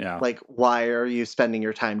Yeah. like, why are you spending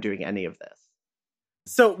your time doing any of this?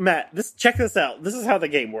 So, Matt, check this out. This is how the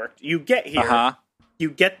game worked. You get here, Uh-huh.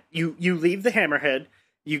 you leave the Hammerhead,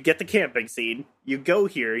 you get the camping scene, you go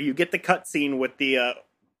here, you get the cutscene with the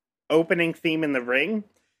opening theme in the ring,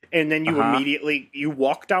 and then you Uh-huh. immediately you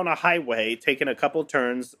walk down a highway, taking a couple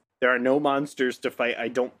turns. There are no monsters to fight, I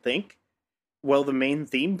don't think. while the main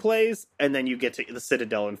theme plays, and then you get to the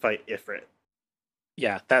Citadel and fight Ifrit.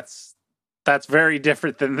 Yeah, that's very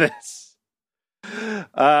different than this.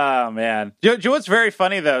 Oh man, do you know what's very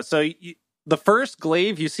funny though? So the first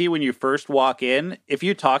glaive you see when you first walk in, if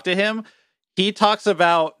you talk to him, he talks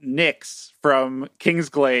about Nyx from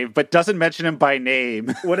Kingsglaive, but doesn't mention him by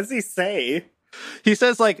name. What does he say? He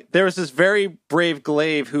says, like, there was this very brave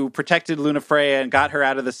glaive who protected Lunafreya and got her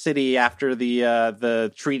out of the city after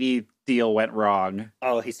the treaty deal went wrong.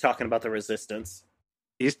 Oh, he's talking about the Resistance.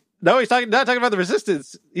 He's not talking about the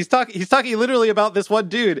Resistance. He's talking literally about this one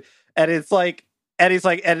dude, and it's like, and he's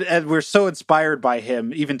like, and we're so inspired by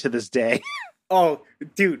him even to this day. Oh,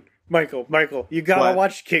 dude, Michael, you gotta What?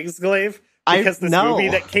 watch Kingsglaive because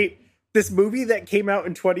this movie that came out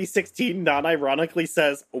in 2016 non-ironically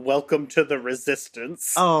says "Welcome to the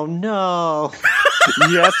Resistance." Oh no.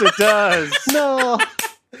 Yes, it does. No.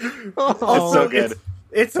 It's so good.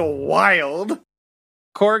 It's wild.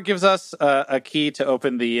 Korg gives us a key to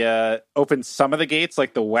open some of the gates,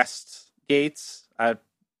 like the west gates. I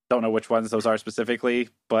don't know which ones those are specifically,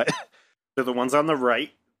 but They're the ones on the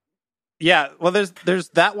right. yeah. Well, there's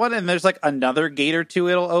that one, and there's like another gate or two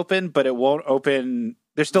it'll open, but it won't open.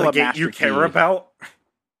 There's still The a gate master you key. care about.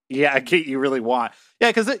 Yeah, a gate you really want. Yeah,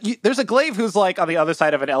 because there's a glaive who's like on the other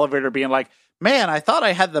side of an elevator, being like, "Man, I thought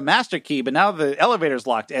I had the master key, but now the elevator's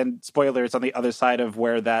locked." And spoiler, it's on the other side of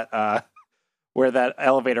where that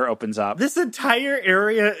elevator opens up. This entire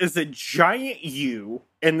area is a giant U,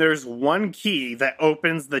 and there's one key that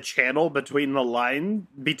opens the channel between the line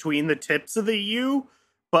between the tips of the U,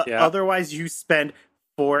 but Yeah. otherwise you spend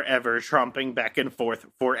forever tromping back and forth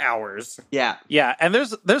for hours. Yeah. Yeah, and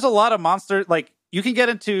there's a lot of monsters. Like, you can get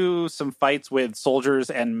into some fights with soldiers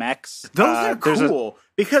and mechs. Those are cool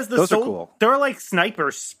because those are cool. There are like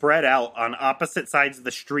snipers spread out on opposite sides of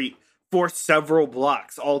the street for several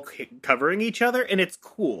blocks, all covering each other, and it's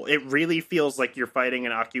cool. It really feels like you're fighting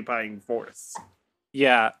an occupying force.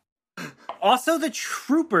 Yeah, Also, the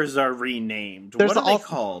troopers are renamed. There's What are they also-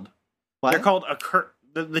 called? What? They're called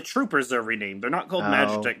the troopers are renamed. They're not called Oh.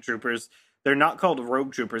 Magitech troopers. They're not called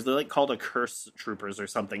rogue troopers. They're like called a curse troopers or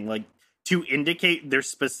something, like to indicate they're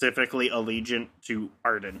specifically allegiant to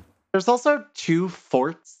Arden. There's also two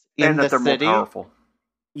forts in and the that they're city more powerful.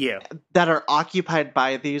 Yeah. that are occupied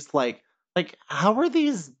by these like how are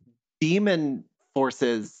these demon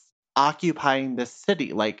forces occupying this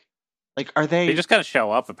city? Like are they, they just kind of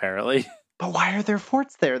show up apparently. but why are there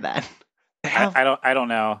forts there then? They have I don't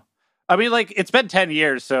know. I mean, like, it's been 10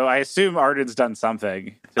 years, so I assume Arden's done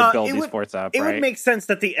something to build it these would- forts up, It right? would make sense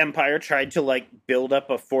that the Empire tried to like build up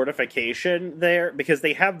a fortification there because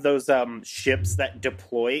they have those ships that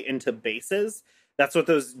deploy into bases. That's what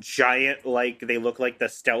those giant, like, they look like the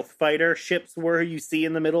stealth fighter ships were you see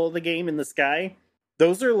in the middle of the game in the sky.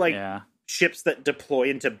 Those are like yeah. ships that deploy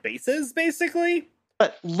into bases, basically.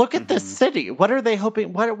 But look at this city. What are they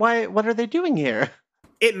hoping? What are they doing here?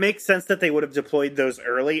 It makes sense that they would have deployed those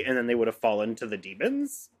early and then they would have fallen to the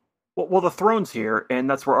demons. Well, the throne's here, and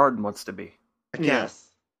that's where Arden wants to be. I guess.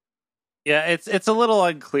 Yeah, it's a little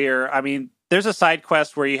unclear. I mean, there's a side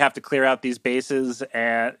quest where you have to clear out these bases,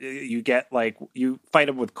 and you get, like, you fight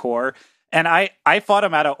them with core. And I fought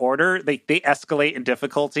them out of order. They escalate in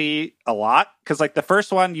difficulty a lot. Because, like, the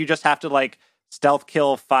first one, you just have to, like, stealth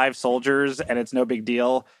kill 5 soldiers, and it's no big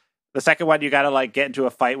deal. The second one, you got to, like, get into a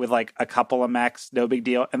fight with, like, a couple of mechs, no big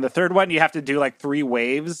deal. And the third one, you have to do, like, 3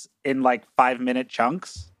 waves in, like, 5-minute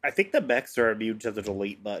chunks. I think the mechs are immune to the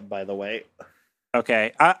delete button, by the way.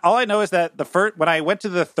 Okay. All I know is that when I went to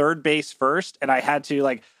the third base first, and I had to,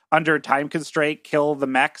 like, under time constraint, kill the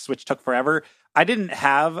mechs, which took forever, I didn't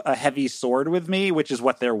have a heavy sword with me, which is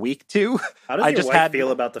what they're weak to. How does I your just wife had- feel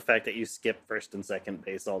about the fact that you skip first and second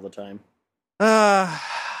base all the time?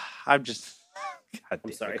 I'm just... God I'm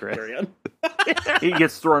damn sorry, it, Chris. carry on. He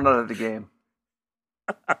gets thrown out of the game.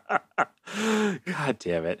 God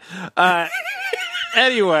damn it.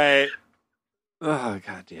 Anyway. Oh,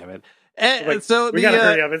 God damn it. Wait, So we gotta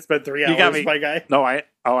hurry up. It's been 3 You got hours, me. my guy. No,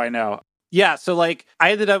 I know. Yeah, so, like,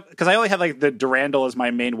 I ended up, because I only had, like, the Durandal as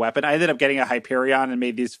my main weapon. I ended up getting a Hyperion and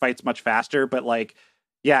made these fights much faster, but, like,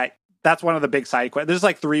 yeah, that's one of the big side quests. There's,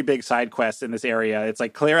 like, 3 big side quests in this area. It's,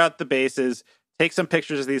 like, clear out the bases, take some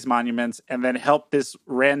pictures of these monuments, and then help this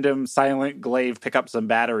random silent glaive pick up some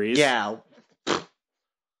batteries. Yeah.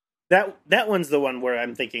 That one's the one where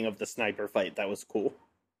I'm thinking of the sniper fight. That was cool.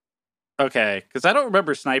 Okay, because I don't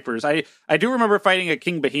remember snipers. I do remember fighting a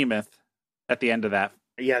King Behemoth at the end of that,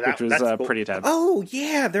 Yeah, which was that's cool. pretty tense. Oh,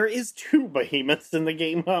 yeah, there is 2 behemoths in the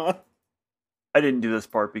game, huh? I didn't do this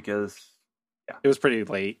part because It was pretty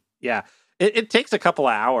late. Yeah. it takes a couple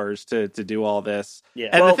of hours to do all this. Yeah.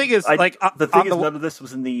 And the thing is, none of this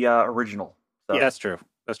was in the original. So. Yeah, that's true.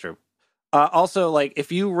 That's true. Also, like,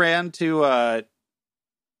 if you ran to,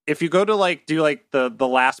 if you go to like do like the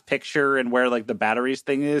last picture and where like the batteries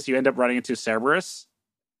thing is, you end up running into Cerberus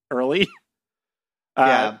early.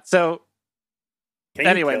 Yeah. So Can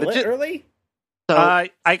anyway, you kill it early? So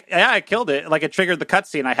I killed it. Like, it triggered the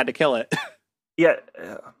cutscene. I had to kill it. Yeah.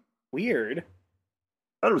 Weird.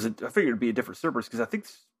 I figured it'd be a different Cerberus because I think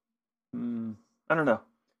I don't know.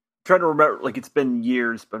 I'm trying to remember. Like, it's been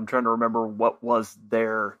years, but I'm trying to remember what was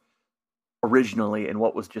there originally and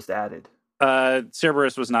what was just added.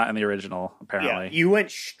 Cerberus was not in the original, apparently. Yeah, you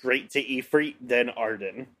went straight to Ifrit, then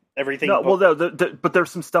Arden. Everything. No, but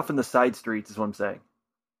there's some stuff in the side streets, is what I'm saying.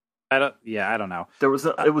 I don't know. There was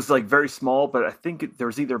it was like very small, but I think there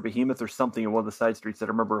was either a behemoth or something in one of the side streets that I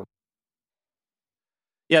remember.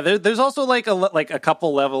 Yeah, there's also like a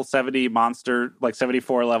couple level 70 monster, like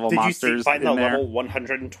 74 level Did monsters. Did you find in the there. level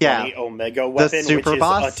 120 Omega weapon, super which is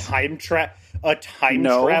boss? a time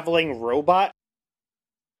traveling robot?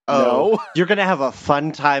 No. You're gonna have a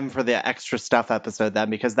fun time for the extra stuff episode then,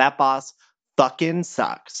 because that boss fucking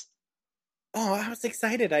sucks. Oh, I was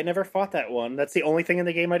excited. I never fought that one. That's the only thing in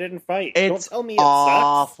the game I didn't fight. Don't It's tell me it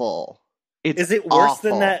awful. sucks. Is it worse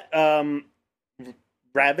than that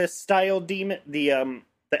Ravis style demon, the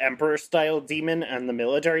Emperor style demon and the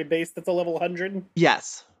military base that's a level 100?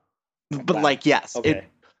 Yes, but Wow. like yes, Okay.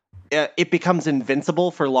 it becomes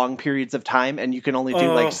invincible for long periods of time, and you can only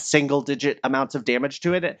do like single digit amounts of damage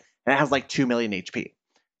to it, and it has like 2 million HP.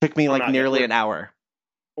 Took me like nearly an hour.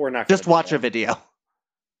 We're not Just gonna do watch that. a video.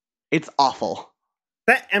 It's awful.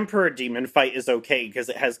 That Emperor demon fight is okay because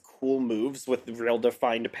it has cool moves with real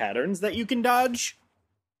defined patterns that you can dodge.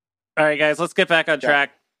 All right, guys, let's get back on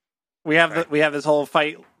track. We have we have this whole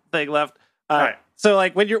fight thing left. Right. So,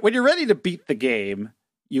 like, when you're ready to beat the game,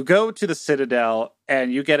 you go to the Citadel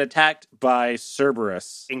and you get attacked by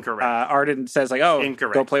Cerberus. Incorrect. Arden says, like, "Oh,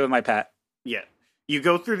 Incorrect. go play with my pet." Yeah. You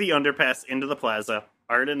go through the underpass into the plaza.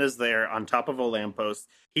 Arden is there on top of a lamppost.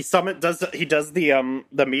 He does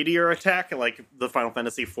the meteor attack like the Final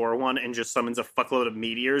Fantasy IV one, and just summons a fuckload of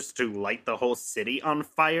meteors to light the whole city on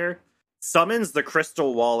fire. Summons the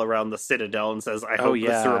crystal wall around the Citadel and says, "I hope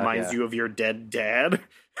this reminds you of your dead dad."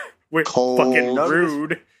 We're Cold. fucking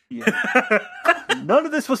rude. Yeah. None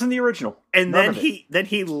of this was in the original. And None then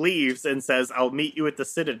he leaves and says, "I'll meet you at the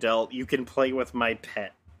Citadel. You can play with my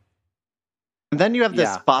pet." And then you have this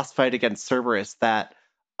Yeah. boss fight against Cerberus that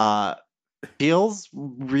feels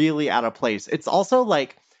really out of place. It's also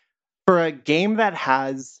like, for a game that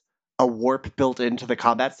has a warp built into the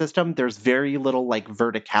combat system, there's very little like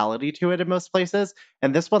verticality to it in most places.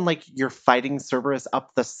 And this one, like, you're fighting Cerberus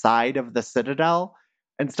up the side of the Citadel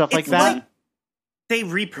and stuff like It's that. like they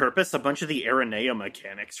repurpose a bunch of the Aranea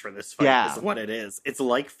mechanics for this fight. Yeah. Is what it is. It's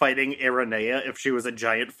like fighting Aranea if she was a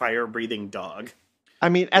giant fire-breathing dog. I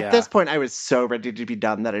mean, at Yeah. this point, I was so ready to be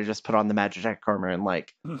done that I just put on the Magitech armor and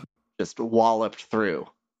like just walloped through.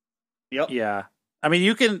 Yep. Yeah. I mean,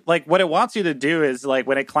 you can, like, what it wants you to do is, like,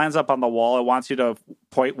 when it climbs up on the wall, it wants you to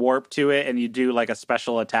point warp to it, and you do, like, a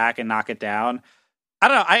special attack and knock it down. I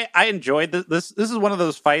don't know. I enjoyed this. This is one of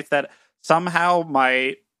those fights that somehow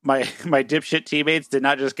my dipshit teammates did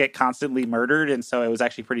not just get constantly murdered, and so it was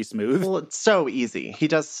actually pretty smooth. Well, it's so easy. He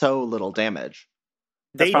does so little damage.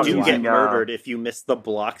 They probably do why. get murdered if you miss the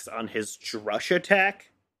blocks on his Drush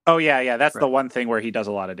attack. Oh, yeah. That's the Right. one thing where he does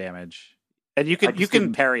a lot of damage. And you I can just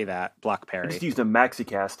didn't- parry that, block I parry. just used a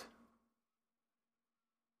maxicast.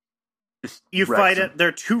 Just You wrecks fight him. it. There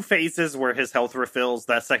are two phases where his health refills.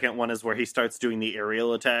 That second one is where he starts doing the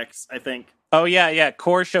aerial attacks, I think. Oh, yeah.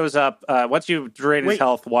 Core shows up. Once you drain his Wait,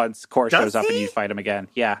 health once, Core does shows up and he? you fight him again.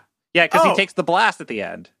 Yeah, because he Oh. takes the blast at the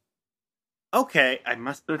end. Okay, I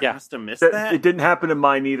must have missed That- that. It didn't happen in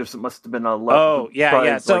mine either, so it must have been a level. Oh,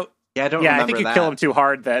 yeah. So, Yeah, I don't yeah, I remember think you that. kill him too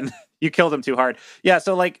hard then. You killed him too hard. Yeah,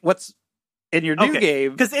 so, like, what's in your new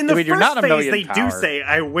game? Because in the I mean, first you're not a phase, million they power. do say,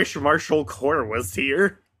 "I wish Marshal Core was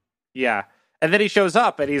here." Yeah. And then he shows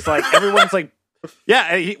up and he's like, everyone's like,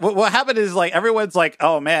 yeah, what happened is, like, everyone's like,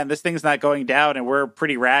 oh man, this thing's not going down and we're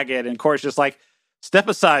pretty ragged. And Core's just like, step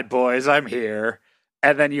aside, boys, I'm here.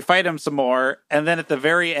 And then you fight him some more. And then at the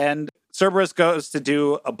very end, Cerberus goes to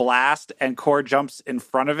do a blast and Core jumps in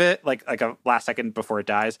front of it, like a last second before it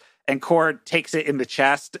dies. And Core takes it in the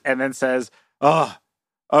chest and then says, oh,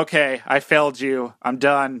 okay, I failed you. I'm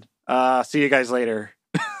done. See you guys later.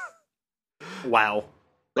 Wow.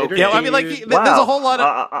 Later, Yeah, I mean, like, dude. there's a whole lot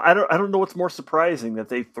of... I don't know what's more surprising, that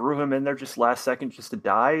they threw him in there just last second just to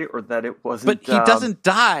die, or that it wasn't. But he doesn't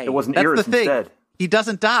die. It wasn't That's Iris the thing. instead. He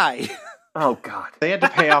doesn't die. Oh God. They had to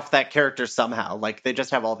pay off that character somehow. Like, they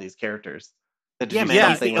just have all these characters. They had to Yeah, do man, he's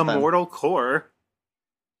something the with them. immortal core.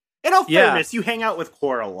 In all Yeah. fairness, you hang out with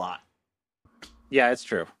Core a lot. Yeah, it's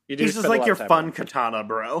true. You do He's just spend a like lot your of time fun with katana,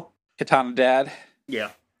 bro. him. Katana dad.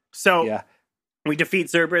 Yeah. So Yeah. we defeat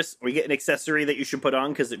Cerberus. We get an accessory that you should put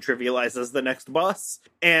on because it trivializes the next boss.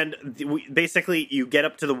 And basically, you get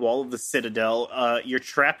up to the wall of the Citadel. You're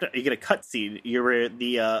trapped. You get a cutscene. You're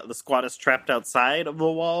the squad is trapped outside of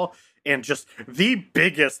the wall, and just the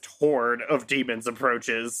biggest horde of demons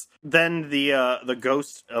approaches. Then the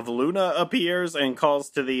ghost of Luna appears and calls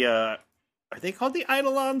to the. Are they called the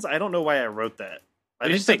Eidolons? I don't know why I wrote that. I I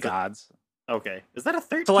think just say that's gods. okay. Is that a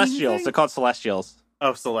 13 Celestials. thing? They're called Celestials.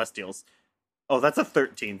 Oh, Celestials. Oh, that's a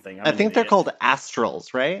 13 thing. I'm I an think they're idiot. called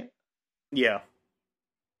astrals, right? Yeah.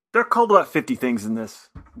 They're called about 50 things in this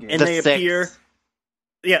game. And The they six. appear.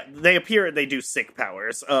 Yeah, they appear and they do sick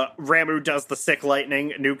powers. Ramu does the sick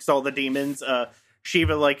lightning, nukes all the demons.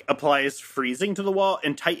 Shiva, applies freezing to the wall,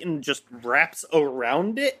 and Titan just wraps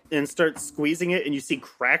around it and starts squeezing it, and you see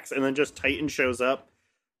cracks, and then just Titan shows up,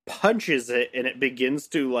 punches it, and it begins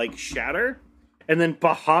to, shatter. And then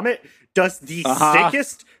Bahamut does the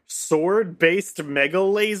sickest sword-based mega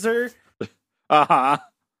laser, Uh-huh.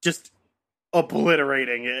 just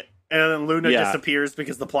obliterating it. And then Luna Yeah. disappears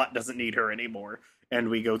because the plot doesn't need her anymore. And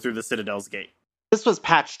we go through the Citadel's gate. This was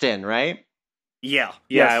patched in, right? Yeah.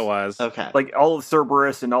 Yeah, Yes. it was. Okay. Like all of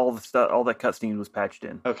Cerberus and all the stuff, all that cutscene was patched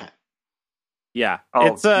in. Okay. Yeah. Oh,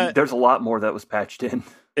 It's there's a lot more that was patched in.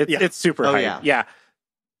 it's Yeah. it's super Oh, hype. yeah. Yeah.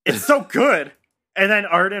 It's so good. And then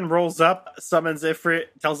Arden rolls up, summons Ifrit,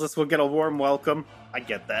 tells us we'll get a warm welcome. I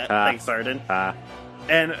get that. Thanks, Arden.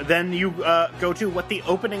 And then you go to what the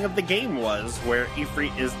opening of the game was, where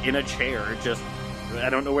Ifrit is in a chair, just... I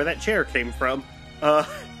don't know where that chair came from.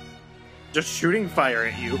 Just shooting fire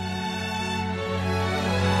at you.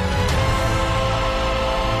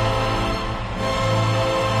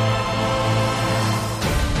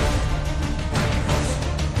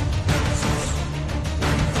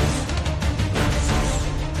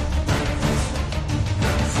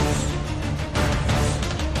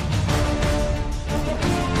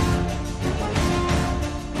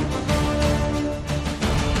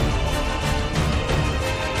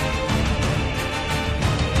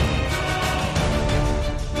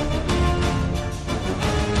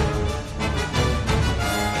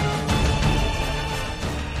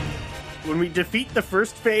 When we defeat the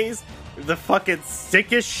first phase, the fucking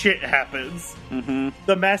sickest shit happens. Mm-hmm.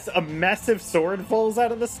 A massive sword falls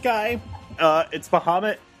out of the sky. It's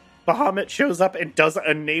Bahamut. Bahamut shows up and does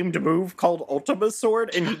a named move called Ultima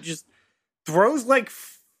Sword, and he just throws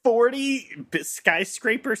 40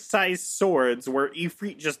 skyscraper-sized swords where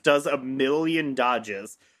Ifrit just does a million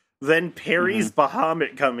dodges. Then parries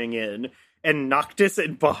Bahamut coming in, and Noctis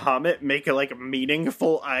and Bahamut make a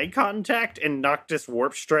meaningful eye contact, and Noctis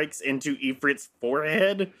warp strikes into Ifrit's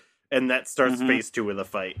forehead, and that starts phase 2 of the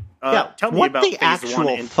fight. Tell me what about the phase actual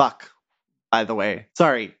 1 and fuck, by the way.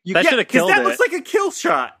 Sorry. That should have killed that it. looks like a kill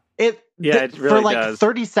shot. Yeah, it really for does.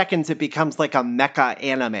 30 seconds it becomes like a mecha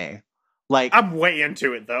anime. I'm way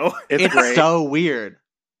into it though. It's great. so weird.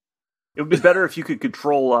 It would be better if you could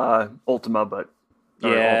control Ultima, but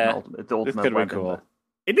Yeah. the This Ultima could have been weapon, cool. but-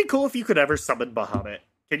 It'd be cool if you could ever summon Bahamut.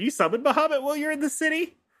 Can you summon Bahamut while you're in the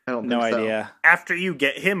city? I don't No think so. idea. After you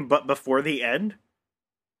get him, but before the end?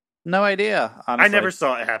 No idea, honestly. I never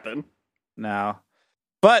saw it happen. No.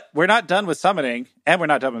 But we're not done with summoning, and we're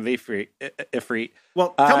not done with Ifrit. Well,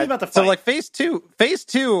 tell me about the fight. So, phase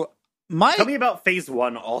two, Tell me about phase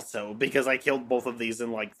 1 also, because I killed both of these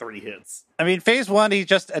in 3 hits. I mean, phase 1, he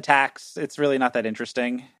just attacks. It's really not that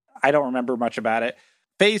interesting. I don't remember much about it.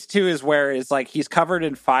 Phase 2 is where it's he's covered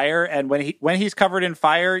in fire, and when he's covered in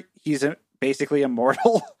fire, he's basically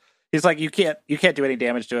immortal. He's you can't do any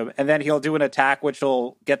damage to him, and then he'll do an attack which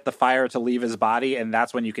will get the fire to leave his body, and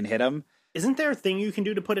that's when you can hit him. Isn't there a thing you can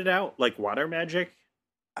do to put it out? Like water magic?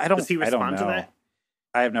 Does he respond to know. that?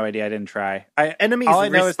 I have no idea. I didn't try. Enemies all I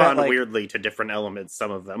know is that, respond weirdly to different elements,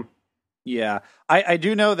 some of them. Yeah, I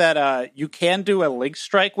do know that you can do a link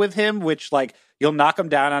strike with him, which you'll knock him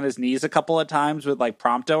down on his knees a couple of times with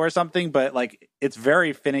Prompto or something, but it's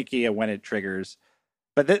very finicky when it triggers.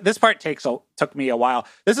 But this part took me a while.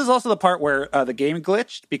 This is also the part where the game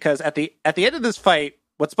glitched, because at the end of this fight,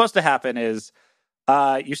 what's supposed to happen is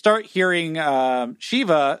you start hearing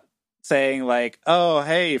Shiva saying "Oh,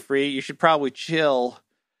 hey, Ifrit, you should probably chill,"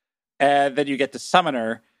 and then you get to summon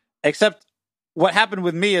her. Except what happened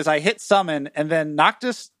with me is I hit summon, and then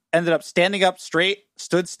Noctis ended up standing up straight,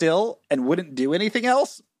 stood still, and wouldn't do anything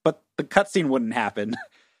else, but the cutscene wouldn't happen.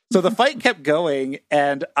 So the fight kept going,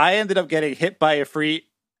 and I ended up getting hit by Ifrit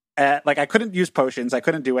like I couldn't use potions, I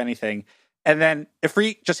couldn't do anything, and then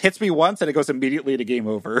Ifrit just hits me once and it goes immediately to game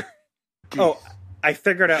over. Oh, I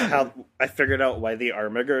figured out why the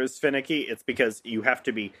Armiger is finicky. It's because you have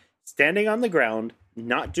to be standing on the ground,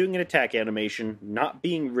 not doing an attack animation, not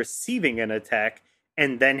being receiving an attack,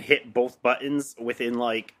 and then hit both buttons within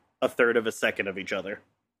like a third of a second of each other.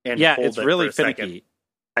 And Yeah, hold it's it really for a second. finicky.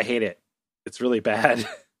 I hate it. It's really bad.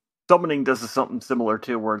 Summoning does something similar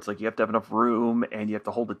too, where it's like you have to have enough room and you have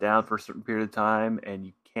to hold it down for a certain period of time, and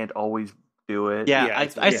you can't always do it. Yeah, Yeah,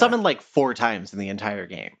 I yeah. summoned like 4 times in the entire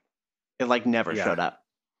game. It like never Yeah. showed up.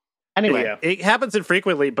 Anyway, Yeah. It happens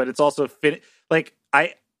infrequently, but it's also the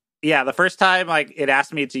first time like it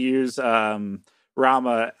asked me to use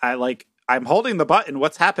Rama, I'm holding the button,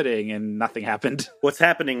 what's happening? And nothing happened. What's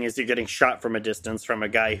happening is you're getting shot from a distance from a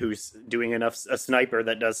guy who's doing a sniper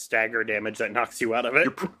that does stagger damage that knocks you out of it.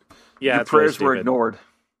 Yeah, Your it's really prayers were stupid. ignored.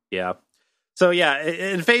 Yeah. So yeah,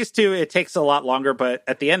 in phase 2, it takes a lot longer, but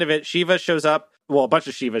at the end of it, Shiva shows up. Well, a bunch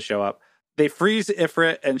of Shivas show up. They freeze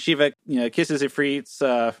Ifrit, and Shiva, kisses Ifrit's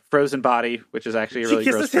frozen body, which is actually a really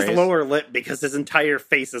She gross kisses his phrase. lower lip because his entire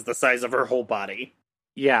face is the size of her whole body.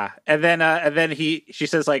 Yeah, and then she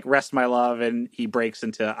says like, "Rest, my love," and he breaks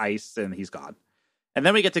into ice, and he's gone. And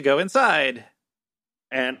then we get to go inside.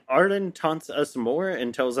 And Arden taunts us more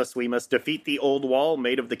and tells us we must defeat the old wall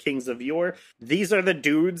made of the kings of yore. These are the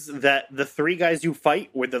dudes that the 3 guys you fight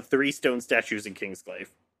were the 3 stone statues in Kingsglaive.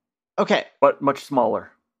 okay. But much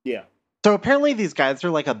smaller. Yeah. So apparently these guys are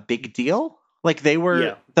like a big deal. Like they were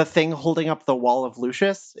Yeah. the thing holding up the wall of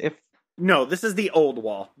Lucius. No, this is the old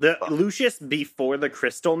wall. The Lucius before the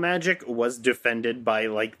crystal magic was defended by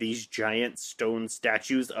like these giant stone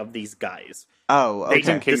statues of these guys. Oh, okay.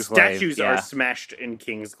 in The Kingsglaive, statues yeah. are smashed in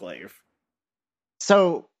Kingsglaive.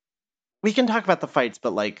 So we can talk about the fights,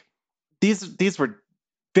 but like these were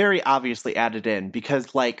very obviously added in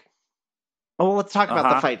because like, well, let's talk about the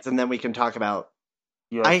Uh-huh. fights and then we can talk about.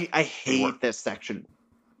 Yes. I they hate were. this section.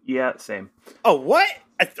 Yeah, same. Oh, what?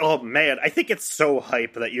 Oh man, I think it's so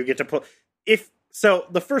hype that you get to put. So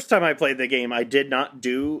the first time I played the game, I did not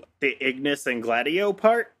do the Ignis and Gladio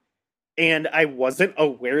part, and I wasn't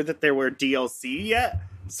aware that there were DLC yet.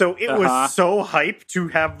 So it Uh-huh. was so hype to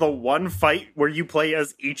have the one fight where you play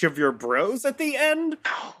as each of your bros at the end.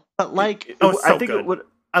 But like, Oh, so I think good. it would.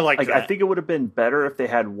 I like Like, that. I think it would have been better if they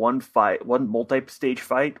had one multi-stage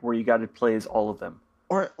fight where you got to play as all of them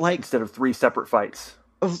or like, instead of 3 separate fights.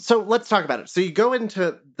 so let's talk about it. So you go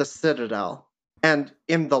into the Citadel, and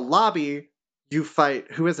in the lobby, you fight.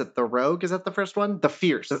 Who is it? The Rogue? Is that the first one? The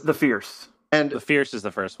Fierce. The Fierce. And The Fierce is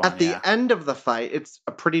the first one. at the yeah. end of the fight, it's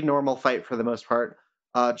a pretty normal fight for the most part.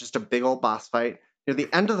 Just a big old boss fight. Near the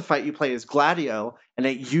end of the fight, you play as Gladio, and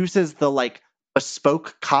it uses the like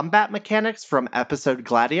bespoke combat mechanics from episode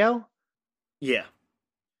Gladio. Yeah.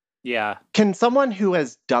 Yeah. Can someone who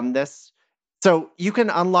has done this, so you can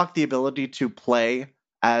unlock the ability to play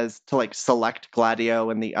as to like select Gladio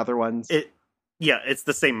and the other ones. It's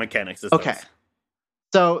the same mechanics as Okay. those.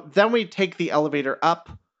 So then we take the elevator up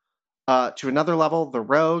to another level, the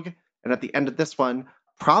Rogue, and at the end of this one,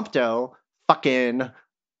 Prompto fucking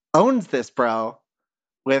owns this, bro.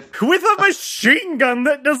 With With a machine gun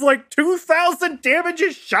that does like 2,000 damage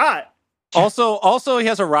a shot. Also, he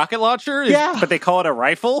has a rocket launcher. Yeah. But they call it a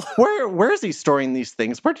rifle. where is he storing these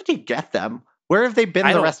things? Where did he get them? Where have they been I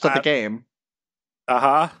the don't- rest of the I- game?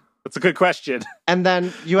 That's a good question. And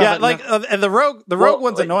then you Yeah, have like and the rogue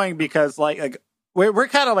one's like- annoying because like we're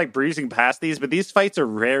kind of like breezing past these, but these fights are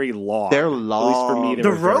very long. they're At least long. for me, they The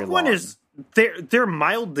were very Rogue one long. is they're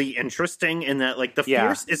mildly interesting in that like the Yeah.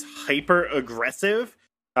 Fierce is hyper aggressive.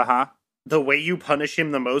 The way you punish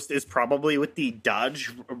him the most is probably with the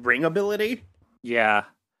dodge ring ability. Yeah.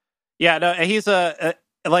 No, and he's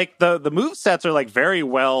like the move sets are like very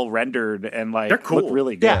well rendered and like They're cool. look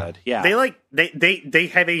really Yeah. good. Yeah. They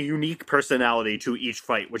have a unique personality to each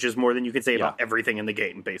fight, which is more than you can say about everything in the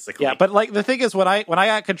game, basically. Yeah, but like the thing is, when I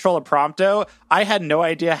got control of Prompto, I had no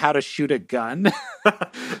idea how to shoot a gun.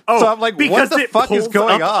 So I'm like, what because the it fuck is pulls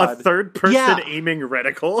going up on? a third person Yeah. aiming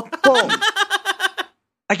reticle. Well,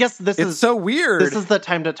 I guess this It's is so weird. this is the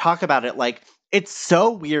time to talk about it. Like, it's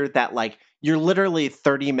so weird that like you're literally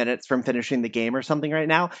 30 minutes from finishing the game or something right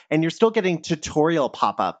now, and you're still getting tutorial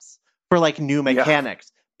pop-ups for like new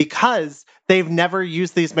mechanics because they've never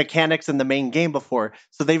used these mechanics in the main game before.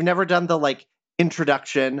 So they've never done the like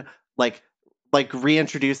introduction, like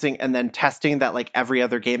reintroducing and then testing that like every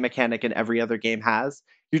other game mechanic and every other game has.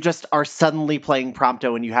 You just are suddenly playing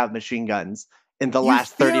Prompto and you have machine guns in the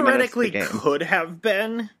last 30 minutes of the theoretically game. could have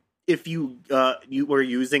been if you were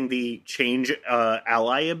using the change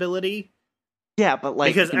ally ability. Yeah, but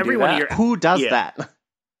like, Because can do everyone that. of your who does Yeah. that?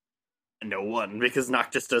 No one, because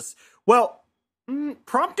Noctis does... Well,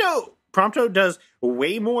 Prompto does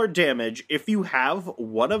way more damage if you have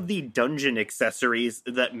one of the dungeon accessories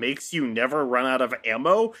that makes you never run out of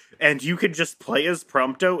ammo, and you could just play as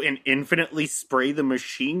Prompto and infinitely spray the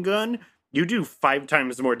machine gun. You do 5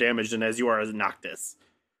 times more damage than as you are as Noctis.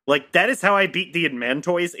 Like, that is how I beat the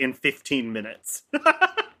Mantoys in 15 minutes.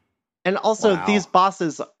 And also, Wow. these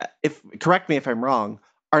bosses, correct me if I'm wrong,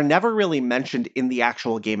 are never really mentioned in the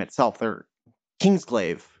actual game itself. They're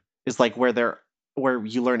Kingsglaive is like where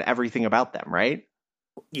you learn everything about them, right?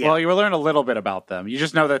 Yeah. Well, you will learn a little bit about them. You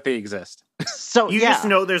just know that they exist. So You yeah, just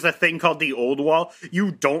know there's a thing called the Old Wall.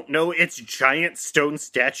 You don't know it's giant stone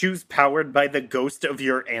statues powered by the ghost of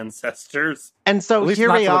your ancestors. and so At least here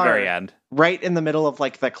not we till the are, very end. right in the middle of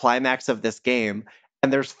like the climax of this game,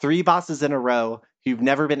 and there's 3 bosses in a row you've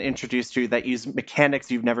never been introduced to that use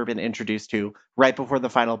mechanics you've never been introduced to right before the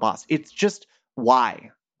final boss. It's just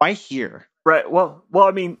why here? Right. Well.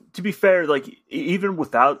 I mean, to be fair, like even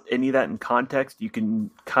without any of that in context, you can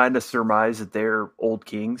kind of surmise that they're old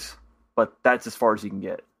kings, but that's as far as you can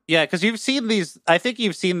get. Yeah, because you've seen these. I think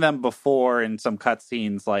you've seen them before in some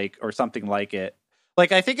cutscenes, like or something like it.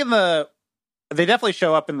 Like I think they definitely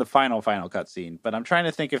show up in the final cutscene, but I'm trying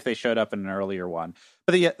to think if they showed up in an earlier one.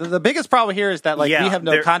 But the biggest problem here is that like we have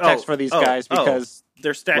no context for these guys because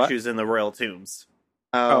they're statues in the royal tombs.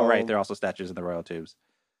 oh right, they're also statues in the royal tombs.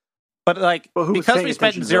 But like Well, who was because paying we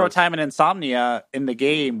spent attention to zero those? time in Insomnia in the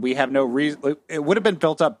game, we have no reason. It would have been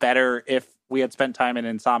built up better if we had spent time in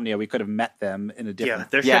Insomnia. We could have met them in a Yeah, different.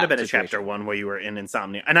 there should Yeah, have been a situation. chapter 1 where you were in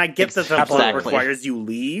Insomnia. And I get that the plot Exactly. requires you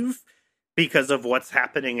leave because of what's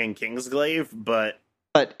happening in Kingsglaive, but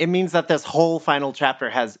But it means that this whole final chapter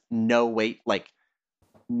has no weight. Like,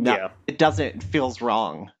 no, Yeah. it doesn't. It feels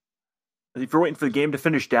wrong. If you're waiting for the game to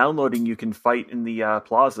finish downloading, you can fight in the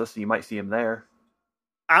plaza, so you might see him there.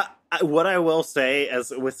 what I will say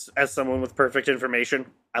as someone with perfect information,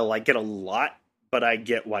 I like it a lot, but I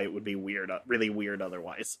get why it would be weird, really weird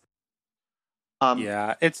otherwise.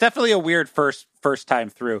 Yeah, it's definitely a weird first time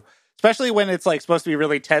through, especially when it's like supposed to be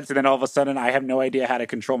really tense, and then all of a sudden I have no idea how to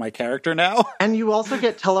control my character now. And you also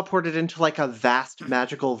get teleported into like a vast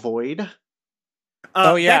magical void.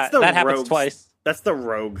 Oh yeah, that's the that happens rogue's- twice. That's the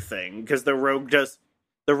rogue thing, because the rogue does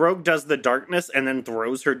the darkness and then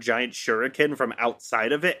throws her giant shuriken from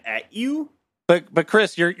outside of it at you. But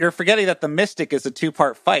Chris, you're forgetting that the Mystic is a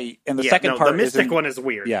 2-part fight, and the second part the Mystic isn't- one is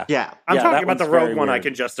weird. Yeah. Yeah. I'm Yeah, talking that about the one's very rogue one I weird.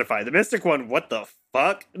 can justify. The Mystic one, what the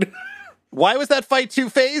fuck? Why was that fight 2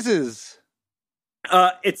 phases?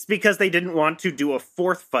 It's because they didn't want to do a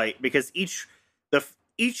 4th fight, because each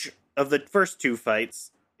of the first 2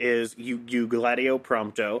 fights is you Gladio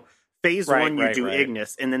Prompto. Phase Right, 1 you right, do right.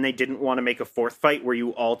 Ignis, and then they didn't want to make a 4th fight where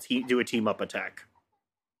you all do a team up attack.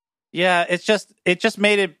 Yeah, it just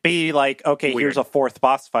made it be like, okay, Weird. here's a 4th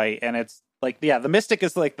boss fight, and it's like, yeah, the Mystic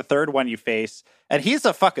is like the 3rd one you face, and he's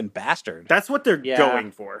a fucking bastard. That's what they're Yeah. going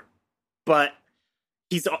for. But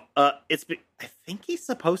he's I think he's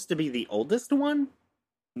supposed to be the oldest one.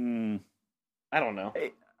 Hmm. I don't know.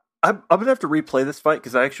 I'm gonna have to replay this fight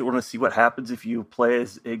because I actually want to see what happens if you play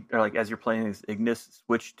as as you're playing as Ignis,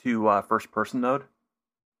 switch to first person mode.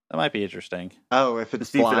 That might be interesting. Oh, if To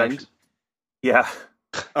it's see if it blind. actually- Yeah,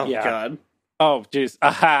 Oh Yeah. god. Oh, jeez.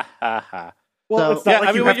 Aha, aha. Well, So- it's not Yeah, like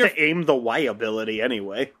I mean, you when have to aim the Y ability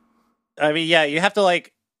anyway. I mean, yeah, you have to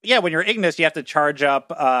like, yeah, when you're Ignis, you have to charge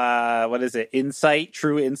up, what is it, Insight,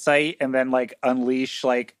 True Insight, and then like unleash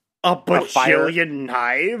like A fire- bajillion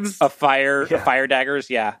knives. a fire Yeah.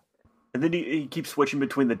 daggers. Yeah. and then you keep switching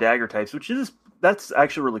between the dagger types, that's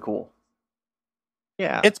actually really cool.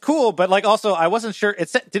 Yeah. It's cool, but like also I wasn't sure.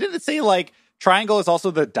 Didn't it say like triangle is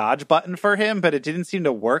also the dodge button for him, but it didn't seem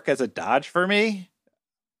to work as a dodge for me.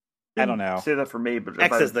 I don't know. Say that for me, but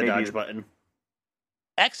X is the maybe dodge button.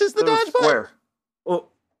 X is the so is dodge button square. Oh,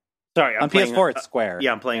 sorry. I'm on playing, PS4. It's square.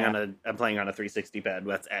 yeah, I'm playing on a 360 pad.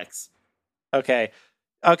 That's X.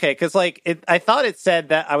 Okay, because like I thought it said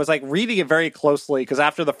that. I was like reading it very closely because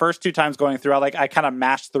after the first 2 times going through, I kind of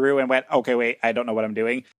mashed through and went, okay, wait, I don't know what I'm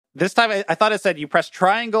doing. This time I thought it said you press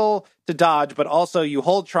triangle to dodge, but also you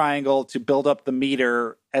hold triangle to build up the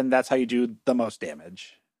meter, and that's how you do the most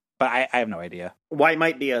damage. But I have no idea. Y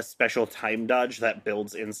might be a special time dodge that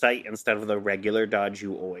builds insight instead of the regular dodge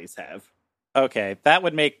you always have. Okay, that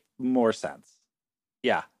would make more sense.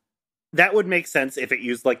 Yeah. That would make sense if it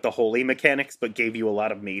used like the holy mechanics, but gave you a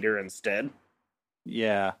lot of meter instead.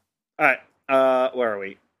 Yeah. All right, where are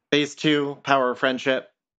we? Phase 2, Power of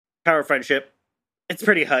Friendship. Power Friendship. It's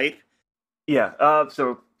pretty hype. Yeah,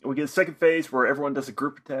 so we get a second phase where everyone does a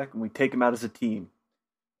group attack and we take them out as a team.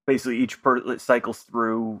 Basically, each person cycles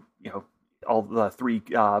through, all all the three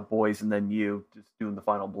boys and then you just doing the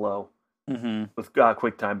final blow with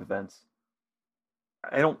quick time events.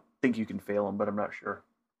 I don't think you can fail them, but I'm not sure.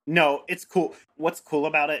 No, it's cool. What's cool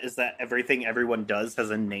about it is that everything everyone does has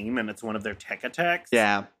a name, and it's one of their tech attacks.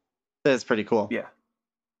 Yeah, that's pretty cool. Yeah.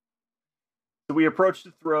 So we approached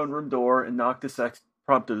the throne room door, and Noctis X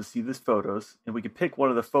prompted us to see these photos, and we could pick one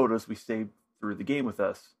of the photos we saved through the game with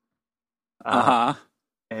us.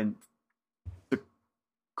 And so,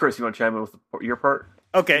 Chris, you want to chime in with your part?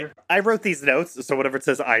 Okay, I wrote these notes, so whenever it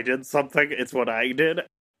says I did something, it's what I did.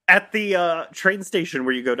 At the train station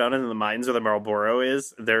where you go down into the mines where the Marlboro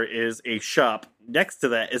is, there is a shop. Next to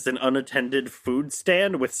that is an unattended food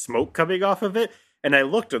stand with smoke coming off of it. And I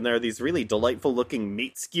looked, and there are these really delightful looking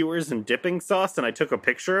meat skewers and dipping sauce, and I took a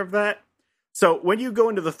picture of that. So when you go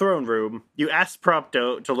into the throne room, you ask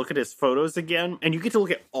Prompto to look at his photos again, and you get to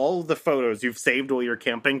look at all the photos you've saved while you're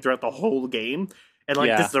camping throughout the whole game. And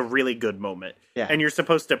this is a really good moment. Yeah. And you're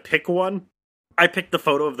supposed to pick one. I picked the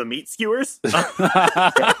photo of the meat skewers.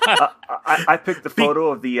 I picked the photo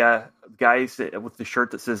of the guys with the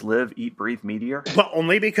shirt that says "Live, Eat, Breathe, Meteor," but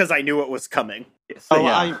only because I knew it was coming. Yes.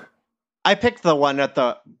 I picked the one at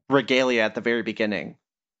the regalia at the very beginning.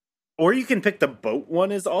 Or you can pick the boat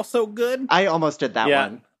one is also good. I almost did that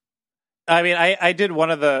one. I mean, I did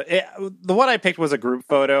one of the one I picked was a group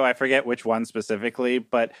photo. I forget which one specifically,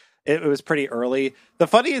 but it was pretty early. The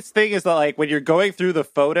funniest thing is that when you're going through the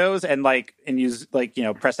photos and use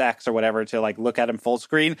press X or whatever to look at them full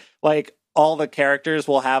screen, all the characters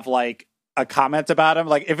will have a comment about him.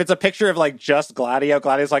 If it's a picture of just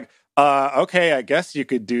Gladio's okay, I guess you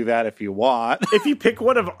could do that if you want. If you pick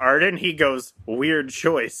one of Arden, he goes, weird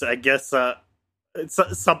choice. I guess it's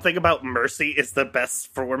something about mercy is the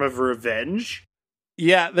best form of revenge.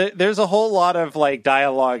 Yeah, there's a whole lot of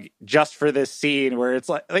dialogue just for this scene where it's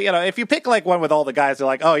if you pick one with all the guys, they're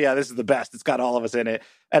like, oh yeah, this is the best. It's got all of us in it.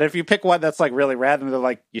 And if you pick one that's really random, they're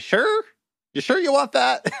like, you sure? You sure you want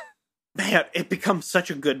that? Man, it becomes such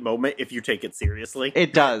a good moment if you take it seriously.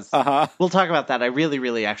 It does. We'll talk about that. I really,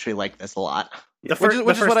 really actually like this a lot. Which is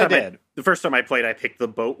what I did. The first time I played, I picked the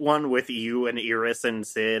boat one with you and Iris and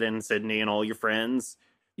Sid and Sydney and all your friends.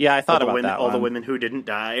 Yeah, I thought about that all the women who didn't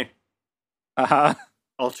die.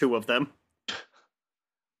 All two of them.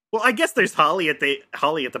 Well, I guess there's Holly at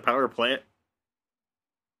the power plant.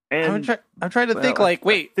 And I'm trying to think.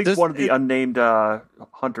 Wait, I think one of the unnamed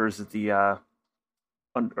hunters at the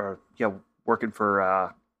working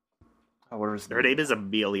for what is her name? Is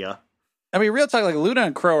Amelia. I mean, real talk. Luna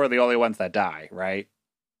and Crow are the only ones that die, right?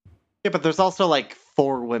 Yeah, but there's also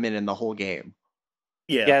 4 women in the whole game.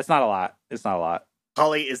 Yeah, it's not a lot. It's not a lot.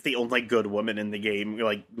 Holly is the only good woman in the game,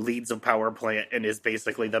 leads a power plant and is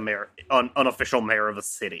basically the mayor, unofficial mayor of a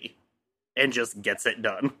city, and just gets it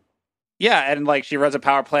done. Yeah, and she runs a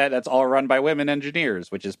power plant that's all run by women engineers,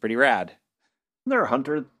 which is pretty rad. Isn't there a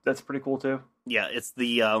hunter that's pretty cool too? Yeah, it's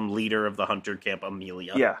the leader of the hunter camp,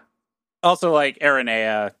 Amelia. Yeah. Also,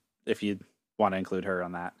 Aranea, if you want to include her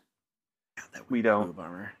on that. God, we don't.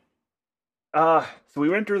 Bummer. So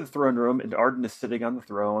we enter the throne room, and Arden is sitting on the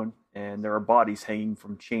throne, and there are bodies hanging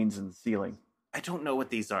from chains in the ceiling. I don't know what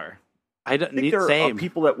these are. I think there are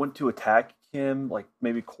people that went to attack him,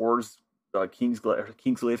 maybe Kor's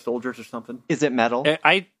Kingsglaive soldiers or something. Is it metal?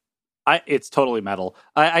 It's totally metal.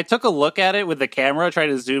 I took a look at it with the camera, tried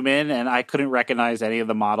to zoom in, and I couldn't recognize any of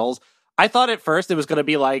the models. I thought at first it was going to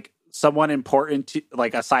be someone important to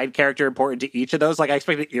a side character important to each of those. I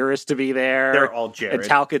expected Iris to be there. They're all Jared. And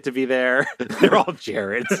Talcott to be there. They're all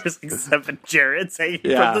Jareds. There's 7 Jareds hanging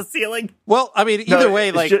from the ceiling. Well, I mean, either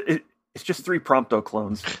way, it's just 3 Prompto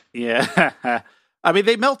clones. Yeah. I mean,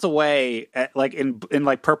 they melt away at, in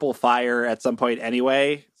purple fire at some point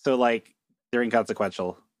anyway. So they're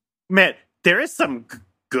inconsequential. Man, there is some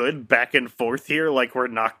good back and forth here, where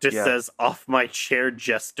Noctis says, "Off my chair,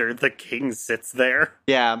 Jester, the king sits there."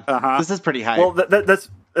 Yeah, This is pretty high. Well, that's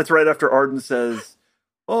right after Arden says,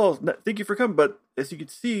 "Oh, thank you for coming, but as you can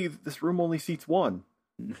see, this room only seats 1."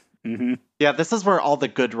 Mm-hmm. Yeah, this is where all the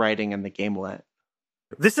good writing in the game went.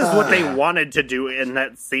 This is what they wanted to do in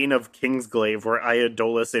that scene of Kingsglaive where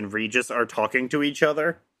Iodolus and Regis are talking to each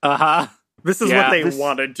other. This is what they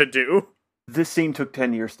wanted to do. This scene took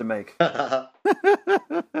 10 years to make.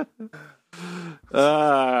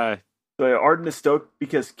 Arden is stoked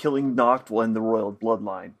because killing Noct will end the royal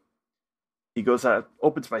bloodline. He goes out,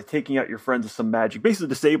 opens by taking out your friends with some magic, basically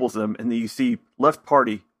disables them, and then you see left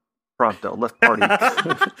party, Prompto, left party.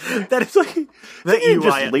 That is that UI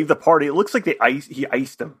just leave the party. It looks like he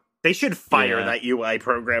iced him. They should fire that UI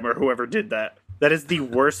programmer, whoever did that. That is the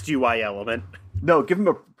worst UI element. No, give him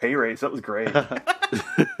a pay raise. That was great.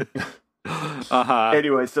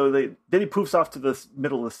 Anyway, so then he poofs off to the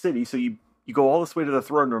middle of the city. So you go all this way to the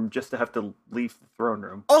throne room just to have to leave the throne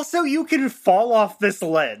room. Also, you can fall off this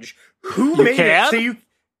ledge. Who You made can? it so you...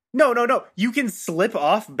 No. You can slip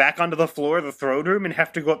off back onto the floor of the throne room and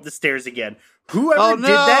have to go up the stairs again. Whoever did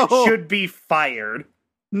that no! should be fired.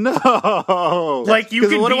 No! Like, you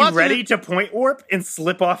 'Cause can what it be wants you to- ready to point warp and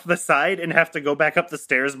slip off the side and have to go back up the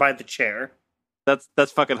stairs by the chair.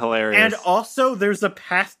 That's fucking hilarious. And also, there's a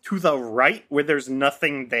path to the right where there's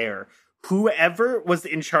nothing there. Whoever was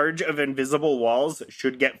in charge of invisible walls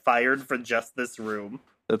should get fired for just this room.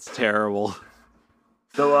 That's terrible.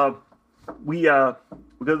 So we go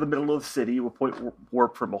to the middle of the city. We'll point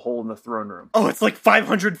warp from a hole in the throne room. Oh, it's like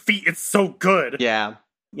 500 feet. It's so good. Yeah.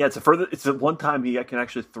 Yeah, it's the one time I can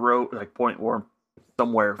actually throw like point warp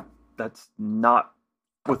somewhere that's not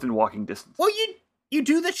within walking distance. Well, you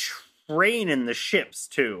do the train and the ships,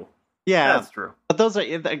 too. Yeah. That's true. But those are,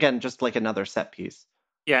 again, just like another set piece.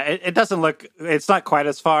 Yeah, it doesn't look. It's not quite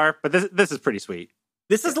as far, but this is pretty sweet.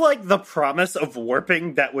 This is like the promise of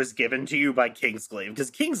warping that was given to you by Kingsglaive,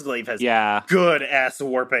 because Kingsglaive has Yeah, good-ass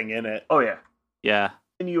warping in it. Oh yeah. yeah.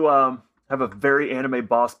 And you have a very anime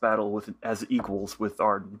boss battle with as equals with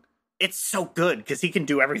Arden. It's so good, because he can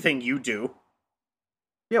do everything you do.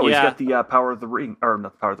 Yeah, well, Yeah. he's got the power of the ring, or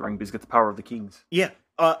not the power of the ring, but he's got the power of the kings. Yeah,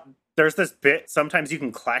 there's this bit, sometimes you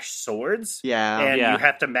can clash swords, Yeah. and Yeah. you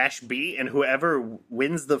have to mash B, and whoever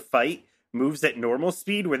wins the fight moves at normal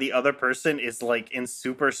speed, where the other person is, like, in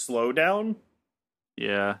super slowdown.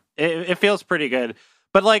 Yeah, it feels pretty good.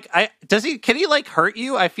 But like, can he like hurt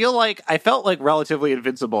you? I felt like relatively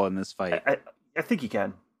invincible in this fight. I think he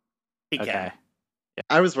can. He can. Okay.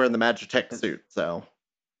 I was wearing the Magitech suit, so.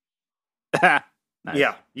 Nice.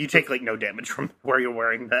 Yeah, you take, like, no damage from where you're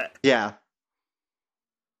wearing that. Yeah.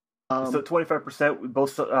 So 25%.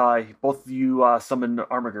 Both of you summon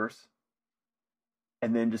Armigers,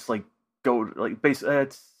 and then just like go like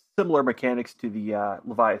it's similar mechanics to the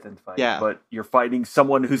Leviathan fight. Yeah. But you're fighting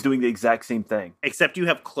someone who's doing the exact same thing. Except you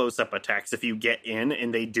have close-up attacks if you get in,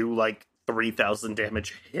 and they do, like, 3,000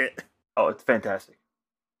 damage hit. Oh, it's fantastic.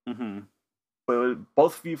 Mm-hmm. But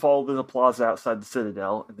both of you follow to the plaza outside the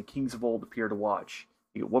Citadel, and the Kings of Old appear to watch.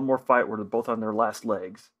 You get one more fight where they're both on their last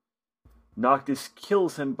legs. Noctis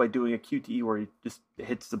kills him by doing a QTE where he just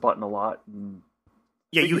hits the button a lot. And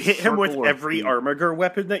Yeah, you hit him with circle or every feet. Armiger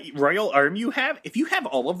weapon that Royal Arm you have. If you have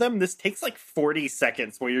all of them, this takes like 40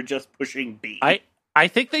 seconds where you're just pushing B. I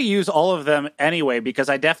think they use all of them anyway, because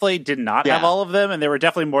I definitely did not have Yeah. all of them, and there were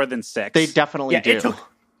definitely more than 6. They definitely yeah, do.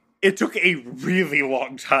 it took a really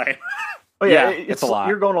long time. Oh yeah, Yeah, it's a lot.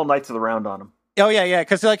 You're going all nights of the round on him. Oh yeah,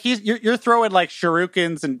 because like you're throwing like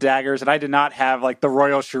shurikens and daggers, and I did not have like the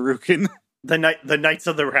royal shuriken. The Knights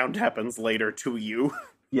of the Round happens later to you.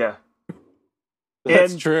 Yeah,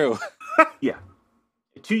 That's And- true. yeah.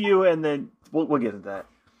 To you, and then we'll get into that.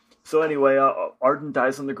 So anyway, Arden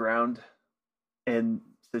dies on the ground, and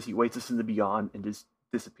says he waits us in the beyond, and just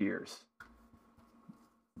disappears.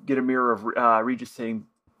 Get a mirror of Regis saying,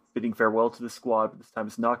 bidding farewell to the squad, but this time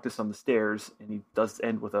it's Noctis on the stairs, and he does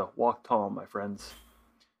end with a walk tall, my friends.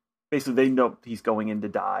 Basically, they know he's going in to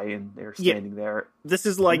die, and they're Yeah. standing there. This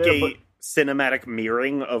is like Yeah, a but- cinematic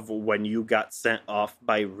mirroring of when you got sent off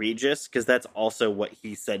by Regis, because that's also what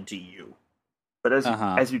he said to you. But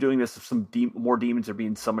Uh-huh. as you're doing this, some more demons are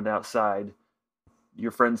being summoned outside.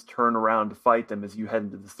 Your friends turn around to fight them as you head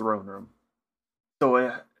into the throne room.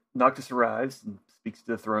 So Noctis arrives and speaks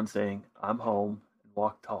to the throne, saying, "I'm home and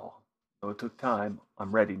walk tall. Though it took time,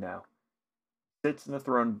 I'm ready now." Sits in the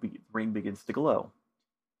throne ring begins to glow.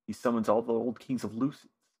 He summons all the old kings of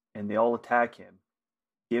Lucent, and they all attack him,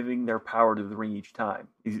 giving their power to the ring each time.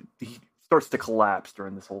 He starts to collapse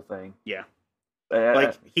during this whole thing. Yeah.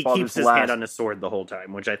 Like, he Father's keeps his last- hand on his sword the whole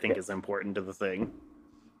time, which I think Yeah. is important to the thing.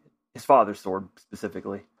 his father's sword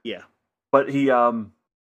specifically. Yeah. But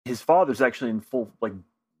his father's actually in full like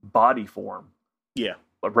body form, Yeah.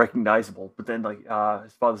 like, recognizable. But then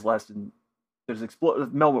his father's last, and there's a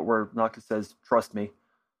moment where Noctis says, "Trust me,"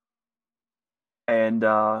 and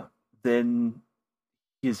then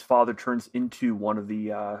his father turns into one of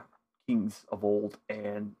the kings of old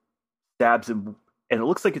and stabs him, and it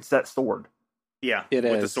looks like it's that sword. Yeah. It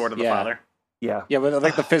with the is, sword of the yeah. father. Yeah, Yeah, but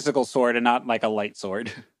like the physical sword and not like a light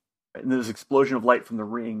sword. and there's an explosion of light from the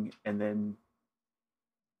ring, and then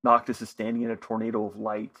Noctis is standing in a tornado of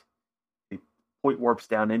light. It point warps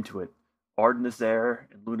down into it. Arden is there,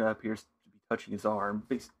 and Luna appears to be touching his arm.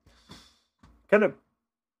 Kind of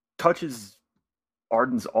touches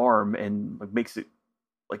Arden's arm and like makes it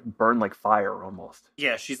like burn like fire almost.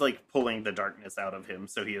 Yeah, she's like pulling the darkness out of him,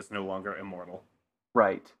 so he is no longer immortal.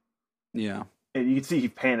 Right. Yeah. And you can see he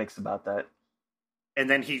panics about that. And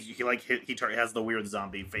then he has the weird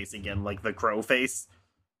zombie face again, like the crow face.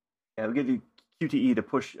 Yeah, we get the QTE to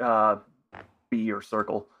push B or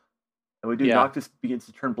circle. And we do. Yeah. Noctis begins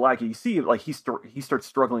to turn black. And you see, like, he starts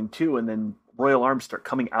struggling too, and then royal arms start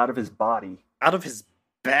coming out of his body. Out of his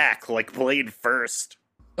back, like Blade first.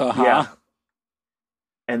 Uh-huh. Yeah.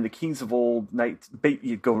 And the Kings of Old Knights,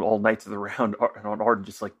 you go all Knights of the Round on Arden,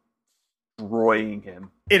 just like destroying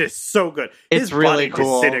him. It is so good. It's His really body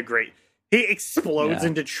cool. disintegrate. He explodes Yeah.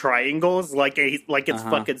 into triangles like it's Uh-huh.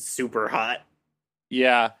 fucking super hot.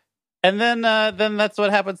 Yeah. And then that's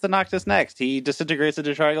what happens to Noctis next. He disintegrates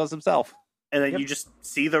into triangles himself. And then Yep. you just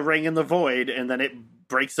see the ring in the void, and then it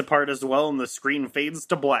breaks apart as well, and the screen fades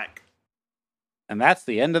to black. And that's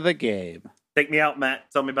the end of the game. Take me out, Matt.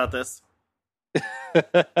 Tell me about this.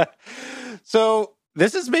 So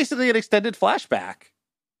this is basically an extended flashback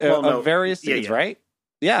Well, no. of various Yeah, scenes, yeah. right?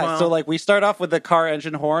 Yeah. Well- So like we start off with the car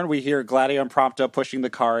engine horn. We hear Gladio and Prompto pushing the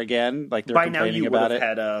car again. Like they're By now, complaining you would about have it.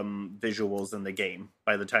 had visuals in the game.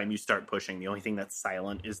 By the time you start pushing, the only thing that's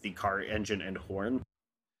silent is the car engine and horn.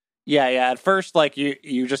 Yeah. At first, like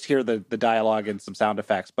you just hear the dialogue and some sound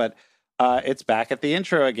effects, but it's back at the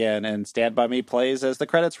intro again, and Stand By Me plays as the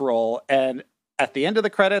credits roll. And at the end of the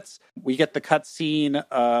credits, we get the cutscene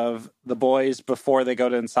of the boys before they go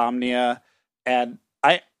to Insomnia, and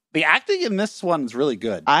the acting in this one is really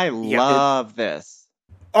good. I love this.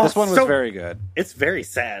 This one was very good. It's very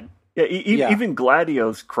sad. Yeah, Yeah. even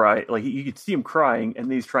Gladio's cry. Like you could see him crying,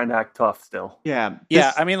 and he's trying to act tough still. Yeah. Yeah,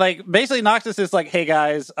 this- I mean, like basically, Noctis is like, "Hey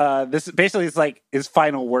guys, this basically is like his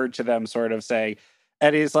final word to them, sort of saying."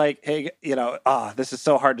 And he's like, "Hey, this is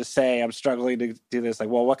so hard to say. I'm struggling to do this. Like,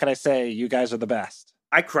 well, what can I say? You guys are the best."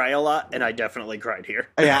 I cry a lot, and I definitely cried here.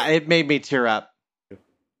 yeah, it made me tear up.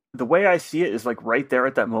 The way I see it is like right there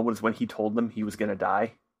at that moment is when he told them he was going to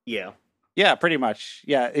die. Yeah. Yeah, pretty much.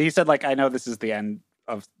 Yeah, he said like, "I know this is the end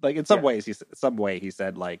of like." In some Yeah. ways, he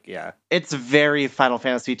said like, "Yeah, It's very Final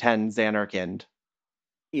Fantasy X Xanark End.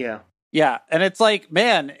 Yeah. yeah," and it's like,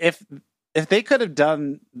 man, if they could have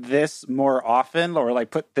done this more often or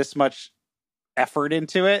like put this much effort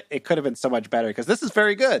into it, it could have been so much better because this is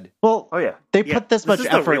very good. Well, Oh yeah, they Yeah, put this much is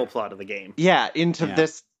effort the real plot of the game. into Yeah.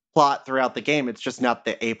 this plot throughout the game. It's just not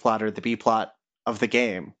the A plot or the B plot of the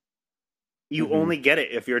game. You Mhm. only get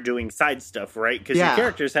it if you're doing side stuff, right? Because Yeah. your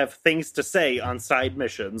characters have things to say on side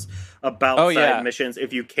missions about Oh, side yeah. missions.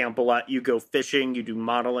 If you camp a lot, you go fishing, you do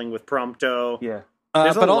modeling with Prompto. yeah.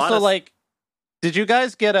 There's a But lot also, of- like, did you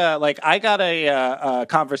guys get I got a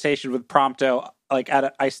conversation with Prompto. Like,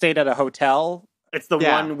 I stayed at a hotel. It's the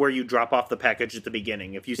Yeah. one where you drop off the package at the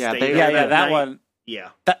beginning. If you Yeah, stay they- there Yeah, that night- one. Yeah.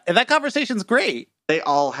 That conversation's great. They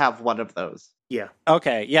all have one of those. Yeah.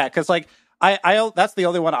 Okay, yeah, because like I that's the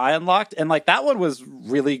only one I unlocked, and like that one was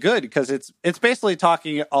really good because it's basically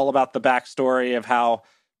talking all about the backstory of how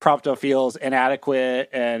Prompto feels inadequate,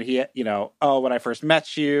 and he, when I first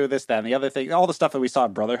met you, this, that, and the other thing, all the stuff that we saw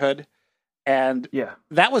in Brotherhood, and Yeah.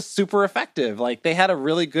 that was super effective. Like they had a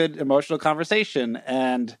really good emotional conversation,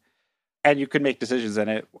 and you could make decisions in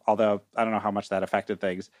it. Although I don't know how much that affected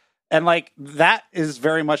things. And like that is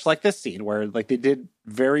very much like this scene where like they did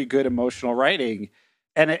very good emotional writing,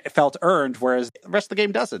 and it felt earned, whereas the rest of the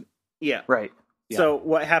game doesn't. Yeah. Right. Yeah. So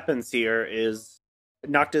what happens here is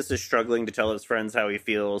Noctis is struggling to tell his friends how he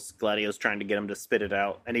feels. Gladio's trying to get him to spit it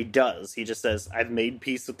out, and he does. He just says, "I've made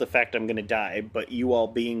peace with the fact I'm going to die, but you all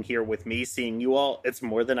being here with me, seeing you all, it's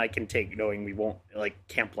more than I can take, knowing we won't like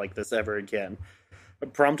camp like this ever again."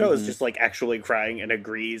 But Prompto is just like actually crying and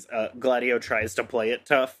agrees. Gladio tries to play it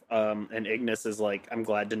tough, and Ignis is like, "I'm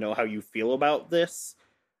glad to know how you feel about this."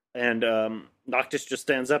 And Noctis just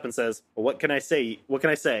stands up and says, well, "What can I say? What can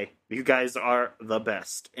I say? You guys are the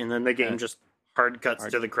best." And then the game just hard cuts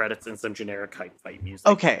to the credits and some generic hype fight music.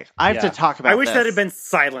 Okay, I have Yeah. to talk about I wish this. that had been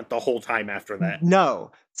silent the whole time after that.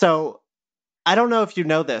 No. So, I don't know if you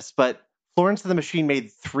know this, but Florence and the Machine made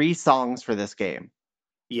 3 songs for this game.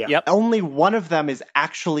 Yeah. Yep. Only one of them is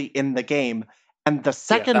actually in the game, and the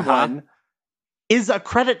second Uh-huh. one is a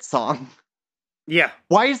credit song. Yeah.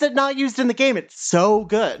 Why is it not used in the game? It's so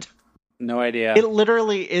good. No idea. It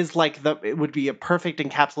literally is like it would be a perfect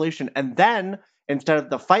encapsulation. And then instead of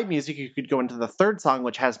the fight music, you could go into the third song,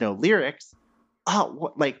 which has no lyrics.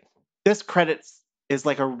 This credits is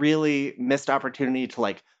like a really missed opportunity to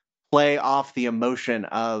like play off the emotion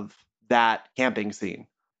of that camping scene.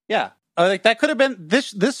 Yeah. Like that could have been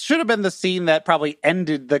this should have been the scene that probably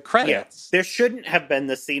ended the Yeah. credits. There shouldn't have been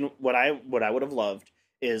the scene. What I would have loved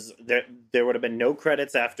is there would have been no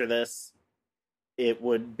credits after this.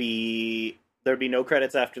 There'd be no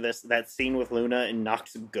credits after this. That scene with Luna and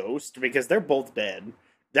Nox Ghost, because they're both dead.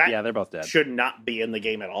 That they're both dead. should not be in the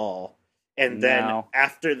game at all. And then No.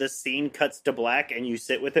 after the scene cuts to black and you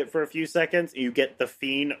sit with it for a few seconds, you get the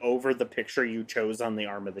fiend over the picture you chose on the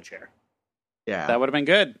arm of the chair. Yeah. That would have been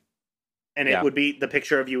good. And Yeah. it would be the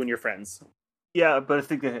picture of you and your friends. Yeah, but I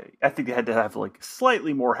think they had to have like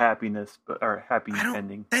slightly more happiness, or happy I don't-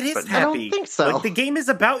 ending. That is but I don't happy. think so. Like, the game is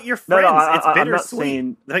about your No, friends. no, It's I'm not bittersweet.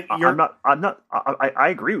 saying. Like, I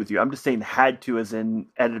agree with you. I'm just saying had to, as in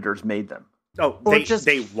editors made them. Oh, Or they just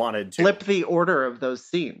they wanted to. flip the order of those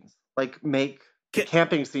scenes. Like make the Ca-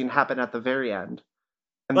 camping scene happen at the very end.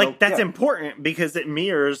 And Like, that's yeah. important because it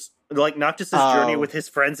mirrors, like, Noctis's journey with his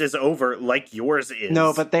friends is over, like yours is.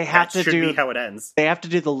 No, but they have that to should do be how it ends. they have to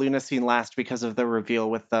do the Luna scene last because of the reveal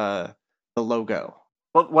with the logo.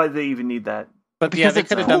 Well, why do they even need that? But Because they it's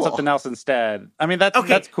could have done cool. something else instead. I mean, that's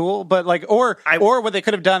Okay. cool, but like, or I- what they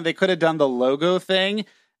could have done the logo thing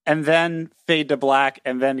and then fade to black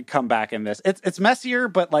and then come back in this. It's messier,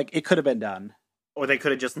 but like it could have been done. Or they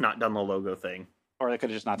could have just not done the logo thing. Or they could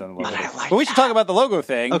have just not done the logo. But I thing. like But we should that. talk about the logo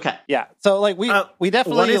thing. Okay. Yeah. So like we One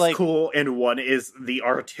definitely is like cool, and one is the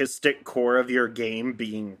artistic core of your game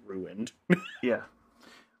being ruined. Yeah.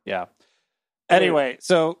 Yeah. Anyway,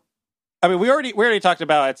 so I mean, we already talked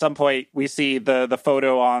about at some point we see the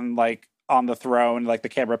photo on the throne, like the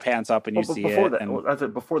camera pans up and you Well, see before it. that,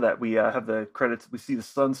 and, before that, we have the credits. We see the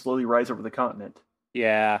sun slowly rise over the continent.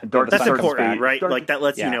 yeah, And dark- the That's sun comes important, back. right? Dark- Like, that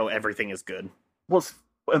lets Yeah. you know everything is good. Well, it's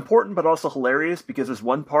important, but also hilarious because there's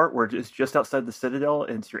one part where it's just outside the Citadel,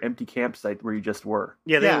 and it's your empty campsite where you just were,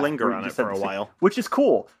 Yeah, they Yeah. linger Where you on it just for had a to see- while. which is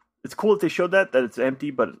cool. It's cool that they showed that it's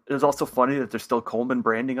empty, but it's also funny that there's still Coleman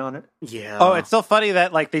branding on it. Yeah. Oh, it's so funny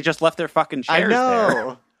that like they just left their fucking I chairs there.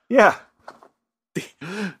 know. Yeah,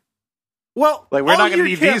 Well, Like, we're all not gonna your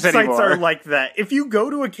need these campsites anymore. are like that. If you go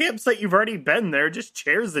to a campsite you've already been there, just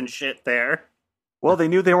chairs and shit there. well, they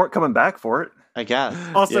knew they weren't coming back for it. I guess.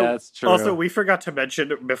 Also, Yeah, that's true. also, we forgot to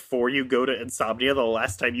mention before you go to Insomnia, the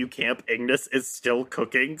last time you camp, Ignis is still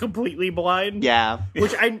cooking completely blind. Yeah.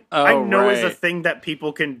 Which I Oh, know is a right. thing that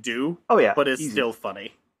people can do, Oh yeah, but is easy. still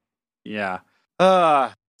funny. Yeah.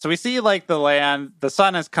 So we see like the land, the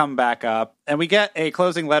sun has come back up, and we get a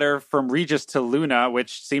closing letter from Regis to Luna,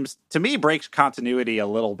 which seems to me breaks continuity a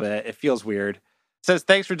little bit. It feels weird. It says,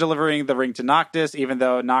 thanks for delivering the ring to Noctis, even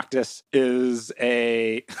though Noctis is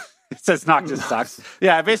a it says Noctis sucks.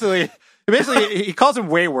 Yeah, basically he calls him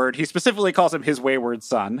wayward. He specifically calls him his wayward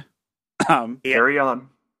son. Yeah. Carry on.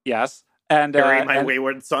 Yes. And Carry my and-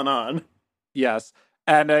 wayward son on. Yes.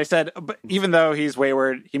 And I said, but even though he's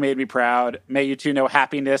wayward, he made me proud. May you two know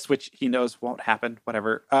happiness, which he knows won't happen.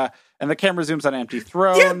 Whatever. And the camera zooms on an empty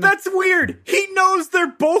throne. Yeah, that's weird. He knows they're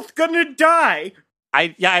both gonna die.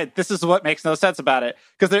 This is what makes no sense about it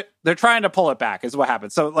because they're trying to pull it back. Is what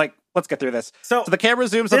happens. So like, let's get through this. So, So the camera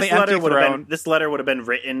zooms on the empty throne. this letter would have been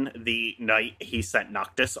written the night he sent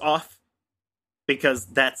Noctis off, because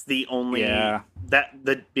that's the only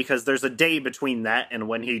because there's a day between that and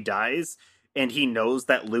when he dies, and he knows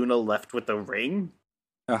that Luna left with the ring.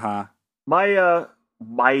 Uh huh.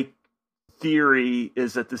 My theory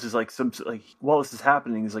is that this is like while this is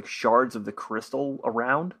happening, is like shards of the crystal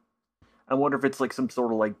around. I wonder if it's like some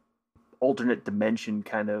sort of like alternate dimension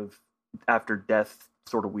kind of after death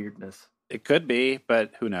sort of weirdness. It could be,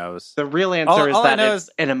 but who knows? The real answer All is I that know it's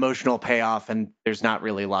an emotional payoff and there's not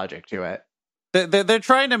really logic to it. They're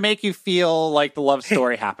trying to make you feel like the love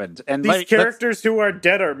story happened, and These like, that's- characters who are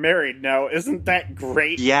dead are married now. Isn't that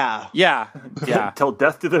great? Yeah. Yeah. Till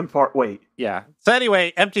death do them part. Wait. Yeah. So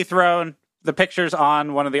anyway, empty throne. The picture's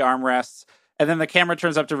on one of the armrests, and then the camera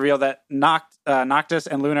turns up to reveal that Noctis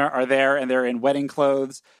and Luna are there, and they're in wedding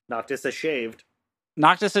clothes. Noctis is shaved.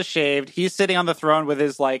 Noctis is shaved. He's sitting on the throne with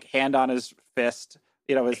his like hand on his fist,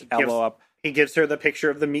 his elbow up. He gives her the picture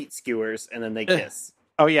of the meat skewers, and then they kiss.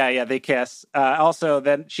 Oh yeah, they kiss. Also,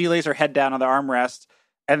 then she lays her head down on the armrest,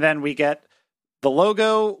 and then we get the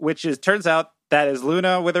logo, which turns out that is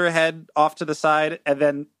Luna with her head off to the side, and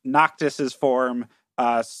then Noctis's form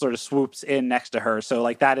sort of swoops in next to her. So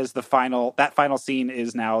like that final scene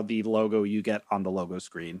is now the logo you get on the logo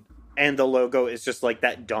screen. And the logo is just like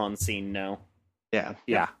that dawn scene now. Yeah.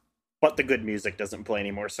 Yeah. But the good music doesn't play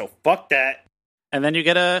anymore, so fuck that. And then you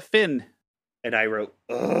get a fin. And I wrote,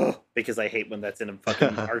 ugh, because I hate when that's in a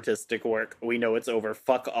fucking artistic work. We know it's over.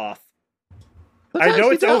 Fuck off. Sometimes I know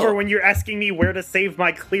you it's don't. over when you're asking me where to save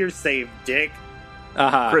my clear save, dick.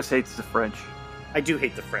 Uh-huh. Chris hates the French. I do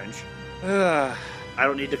hate the French. Ugh. I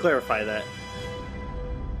don't need to clarify that.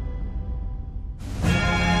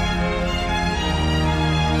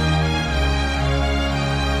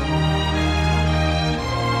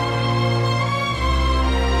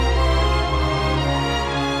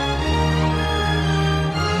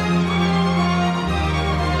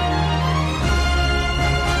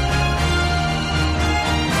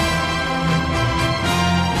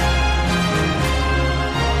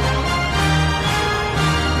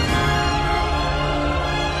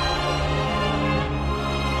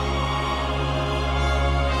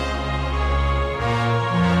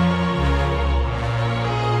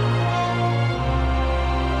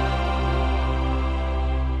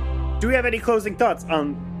 have any closing thoughts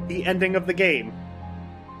on the ending of the game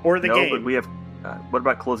or the no, game. but we have. What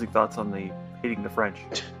about closing thoughts on the hating the French?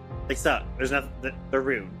 They suck. There's nothing. They're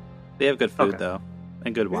rude. They have good food Okay. though,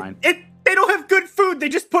 and good wine. They don't have good food. They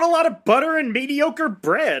just put a lot of butter and mediocre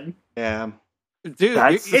bread. Yeah. Dude,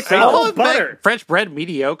 That's It's you all calling butter. French bread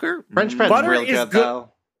mediocre? French bread's Butter real is good, good.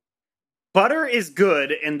 though. Butter is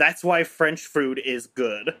good, and that's why French food is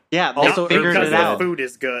good. Yeah, they Also, figured because it the out. food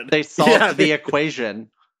is good. They solved Yeah, the equation.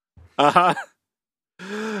 Uh-huh.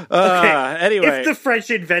 Anyway, If the French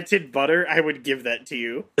invented butter, I would give that to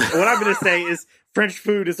you. What I'm going to say is French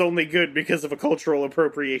food is only good because of a cultural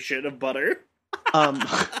appropriation of butter.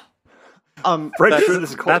 Um, French That's- food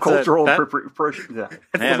is that's cultural that- appropriation. Yeah.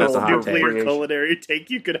 That's Man, the that's a most hot take. nuclear culinary take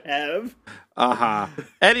you could have.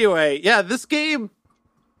 Anyway, yeah, this game,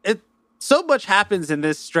 so much happens in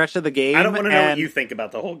this stretch of the game. I don't want to know what and- you think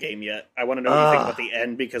about the whole game yet. I want to know what you think about the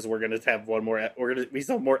end because we're going to have one more. We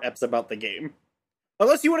still have more eps about the game.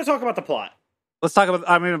 Unless you want to talk about the plot. Let's talk about.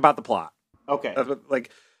 I mean, about the plot. Okay. Like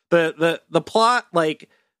the plot. Like,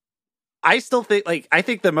 I still think. Like, I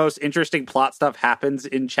think the most interesting plot stuff happens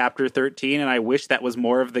in chapter 13, and I wish that was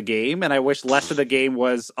more of the game. And I wish less of the game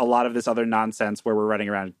was a lot of this other nonsense where we're running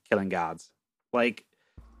around killing gods. Like,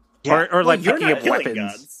 Yeah. or like you're picking not up killing weapons.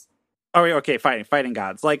 gods. Oh, okay, fighting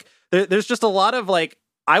gods. Like, there's just a lot of, like,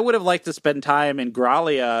 I would have liked to spend time in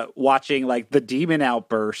Gralia watching, like, the demon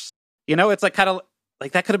outbursts. You know, it's like kind of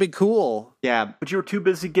like that could have been cool. yeah, But you were too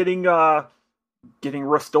busy getting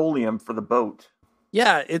Rust-Oleum for the boat.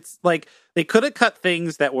 Yeah, it's like they could have cut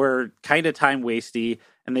things that were kind of time wasty,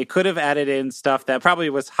 and they could have added in stuff that probably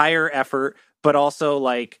was higher effort, but also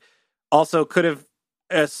could have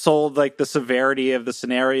sold like the severity of the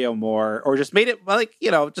scenario more, or just made it like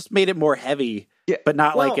just made it more heavy, Yeah, but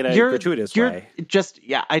not like in a gratuitous way.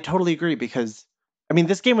 I totally agree because I mean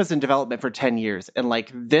this game was in development for 10 years and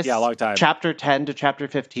like this Yeah, a long time. chapter 10 to chapter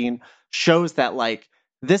 15 shows that like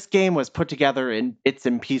this game was put together in bits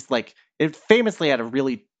and pieces. Like it famously had a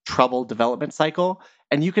really troubled development cycle,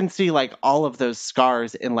 and you can see like all of those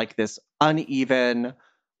scars in like this uneven,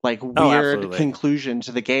 like weird absolutely. conclusion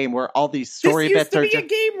to the game where all these story this bits are used to be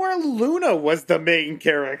just a game where Luna was the main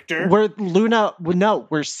character.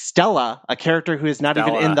 where Stella, a character who is not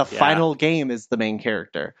even in the Stella, yeah. final game, is the main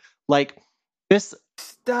character. Like this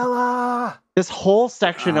Stella! this whole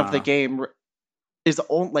section of the Ah. game is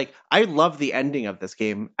only like I love the ending of this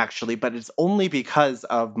game actually, but it's only because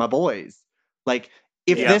of my boys. Like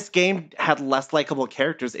if Yeah. this game had less likable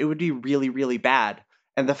characters, it would be really, really bad.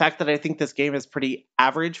 And the fact that I think this game is pretty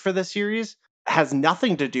average for the series has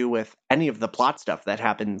nothing to do with any of the plot stuff that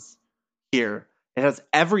happens here. It has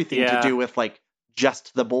everything Yeah. to do with like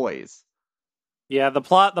just the boys. Yeah, the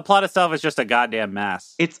plot itself is just a goddamn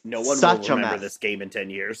mess. It's No one such will a remember mess. this game in 10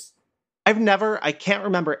 years. I can't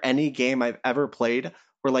remember any game I've ever played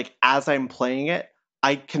where like as I'm playing it,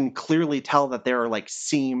 I can clearly tell that there are like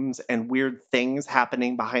seams and weird things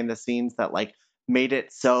happening behind the scenes that like made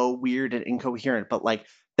it so weird and incoherent. But like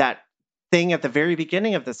that thing at the very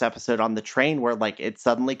beginning of this episode on the train where like it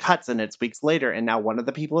suddenly cuts and it's weeks later and now one of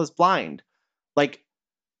the people is blind. Like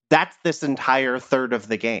that's this entire third of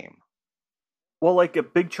the game. Well, like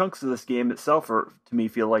big chunks of this game itself are, to me,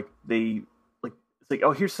 feel like they it's like,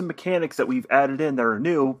 oh, here's some mechanics that we've added in that are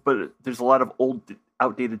new, but there's a lot of old,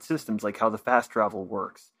 outdated systems, like how the fast travel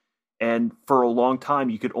works. And for a long time,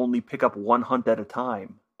 you could only pick up one hunt at a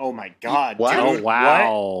time. Oh my god, What? dude. Oh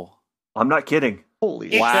wow. I'm not kidding.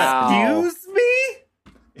 Holy What? Wow. Excuse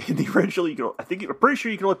me? In the original, I'm pretty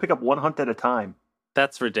sure you can only pick up one hunt at a time.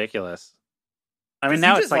 That's ridiculous. I mean, Because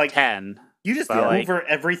now you it's just, like like- 10. You just But, like- over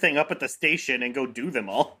everything up at the station and go do them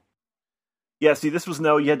all. Yeah, see, this was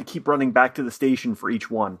you had to keep running back to the station for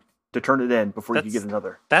each one to turn it in before you could get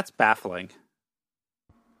another. That's baffling.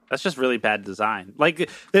 That's just really bad design. Like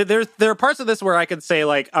there are parts of this where I could say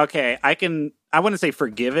like, okay, I wouldn't say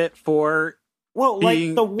forgive it for Well, being-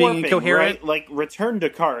 like the being warping, incoherent. right? Like Return to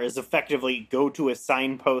Car is effectively go to a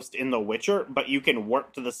signpost in The Witcher, but you can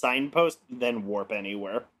warp to the signpost, then warp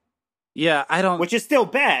anywhere. yeah, I don't Which is still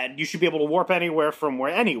bad. You should be able to warp anywhere from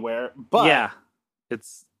anywhere, but yeah.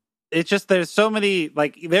 It's just there's so many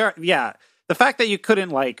like the fact that you couldn't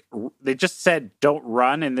like they just said don't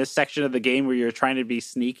run in this section of the game where you're trying to be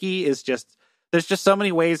sneaky is just there's just so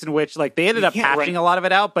many ways in which like they ended You up can't patching run- a lot of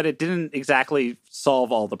it out, but it didn't exactly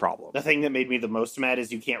solve all the problems. the thing that made me the most mad is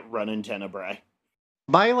you can't run in Tenebrae.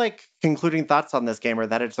 My like concluding thoughts on this game are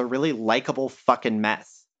that it's a really likable fucking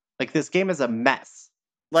mess. Like this game is a mess.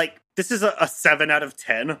 Like, this is a 7 out of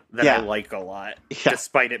 10 that Yeah. I like a lot, Yeah.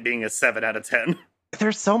 despite it being a 7 out of 10.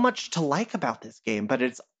 There's so much to like about this game, but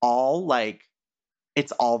it's all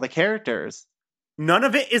the characters. None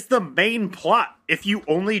of it is the main plot. If you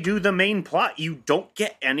only do the main plot, you don't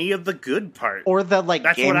get any of the good part. Or the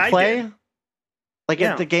That's what I gameplay. did. Like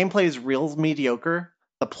Yeah. if the gameplay is real mediocre,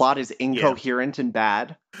 the plot is incoherent and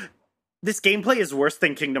bad. This gameplay is worse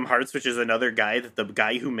than Kingdom Hearts, which is another guy that the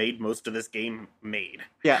guy who made most of this game made.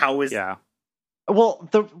 Yeah. How is Yeah. Well,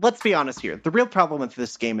 let's be honest here. The real problem with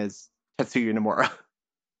this game is Tetsuya Nomura.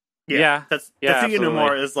 Yeah. That's Yeah, Tetsuya absolutely.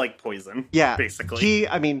 Nomura is like poison. Yeah, basically.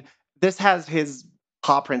 This has his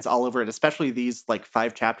paw prints all over it, especially these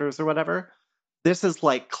 5 chapters or whatever. This is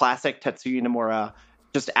like classic Tetsuya Nomura.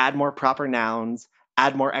 Just add more proper nouns,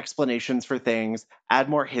 add more explanations for things, add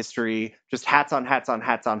more history, just hats on hats on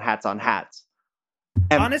hats on hats on hats.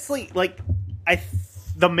 And Honestly,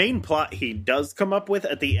 the main plot he does come up with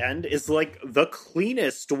at the end is the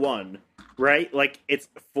cleanest one, right? It's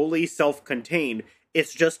fully self-contained.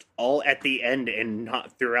 It's just all at the end and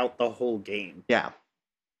not throughout the whole game. yeah.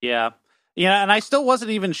 Yeah. Yeah, and I still wasn't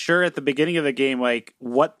even sure at the beginning of the game,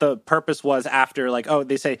 what the purpose was after,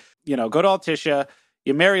 they say, go to Altissia,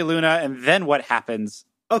 you marry Luna, and then what happens?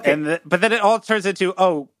 Okay. But then it all turns into,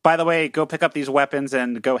 oh, by the way, go pick up these weapons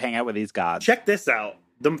and go hang out with these gods. Check this out.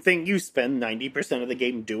 The thing you spend 90% of the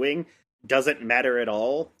game doing doesn't matter at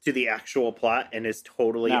all to the actual plot and is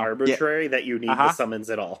totally No. arbitrary that you need the summons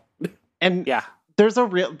at all. And Yeah. there's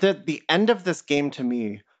the end of this game to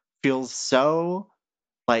me feels so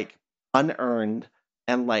unearned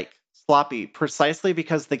and sloppy, precisely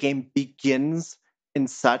because the game begins in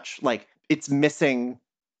such it's missing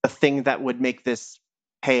the thing that would make this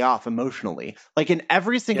pay off emotionally. In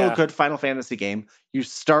every single Yeah. good Final Fantasy game, you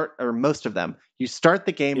start, or most of them, you start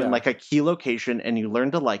the game in Yeah. a key location and you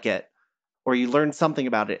learn to like it, or you learn something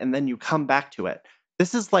about it, and then you come back to it.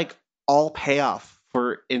 This is all payoff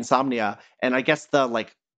for Insomnia, and I guess the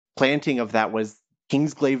planting of that was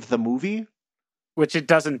Kingsglaive the movie. Which it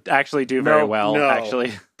doesn't actually do very well, no.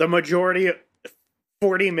 actually. The majority of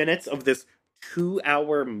 40 minutes of this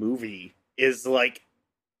 2-hour movie is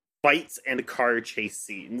fights and car chase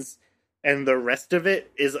scenes. And the rest of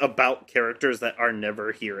it is about characters that are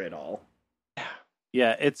never here at all.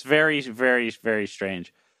 Yeah, it's very, very, very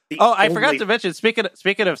strange. The I forgot only- to mention,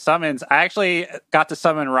 speaking of summons, I actually got to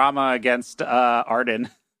summon Rama against Arden,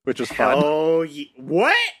 which was fun. Oh,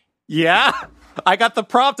 what? Yeah, I got the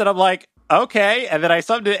prompt and I'm like, okay. And then I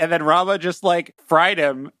summoned it and then Rama just fried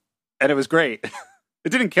him and it was great. It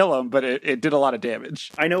didn't kill him, but it did a lot of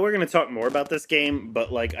damage. I know we're going to talk more about this game,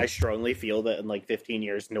 but I strongly feel that in 15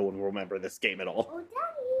 years, no one will remember this game at all.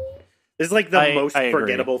 This is the most I agree.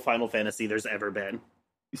 forgettable Final Fantasy there's ever been.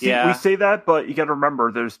 See, Yeah. we say that, but you got to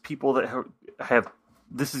remember, there's people that have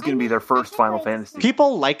this is going to be their first Final Fantasy.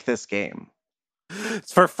 People like this game.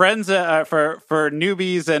 It's for friends, for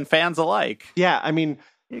newbies and fans alike. Yeah, I mean,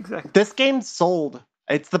 Exactly. this game sold.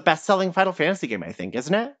 It's the best-selling Final Fantasy game, I think,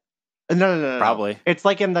 isn't it? No. Probably. It's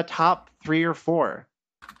in the top 3 or 4.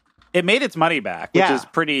 It made its money back, which Yeah. is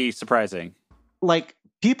pretty surprising.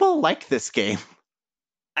 People like this game.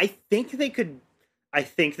 I think they could. I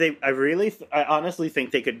honestly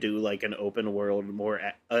think they could do an open world, more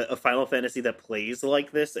a Final Fantasy that plays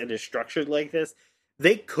like this and is structured like this.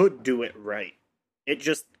 They could do it right. It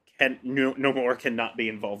just Nomura cannot be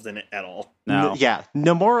involved in it at all. No. Yeah,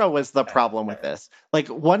 Nomura was the problem with this.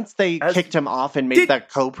 Once they kicked him off and made the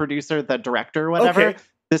co-producer the director or whatever, Okay.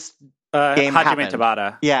 this game Hajime happened.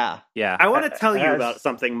 Tabata. Yeah. Yeah. I want to tell you As- about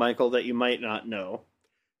something, Michael, that you might not know.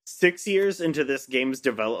 6 years into this game's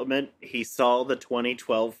development, he saw the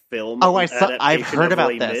 2012 film. Oh, I've adaptation heard of about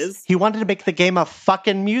Les this. Mis. He wanted to make the game a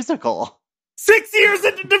fucking musical. 6 years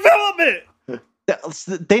into development.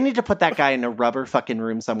 They need to put that guy in a rubber fucking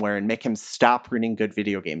room somewhere and make him stop ruining good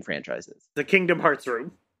video game franchises. The Kingdom Hearts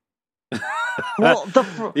room. Well,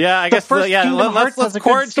 Yeah, I The guess. first Kingdom Hearts has Let's a good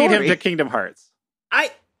quarantine him story. to Kingdom Hearts.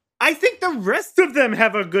 I think the rest of them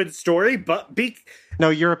have a good story, but no,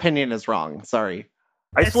 your opinion is wrong. Sorry.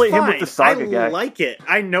 Isolate him with the saga I guy. like it.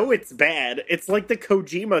 I know it's bad. It's like the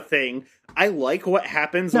Kojima thing. I like what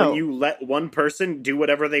happens No. when you let one person do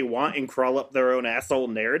whatever they want and crawl up their own asshole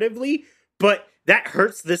narratively, but that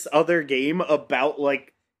hurts this other game about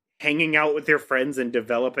hanging out with your friends and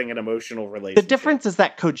developing an emotional The relationship. difference is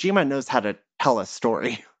that Kojima knows how to tell a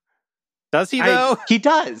story. Does he though? He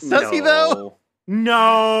does. Does he, though?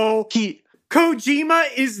 No. He Kojima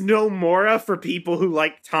is Nomura for people who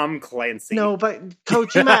like Tom Clancy. no, but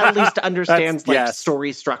Kojima at least understands yes.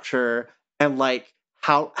 story structure and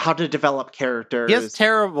how to develop characters. He has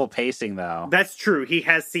terrible pacing though. That's true. He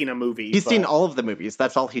has seen a movie. He's seen but- all of the movies.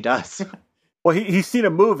 That's all he does. Well, he's seen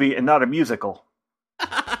a movie and not a musical.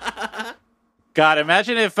 God,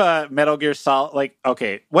 imagine if Metal Gear Solid,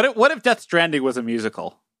 okay, what if Death Stranding was a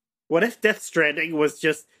musical? What if Death Stranding was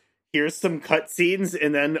just, here's some cutscenes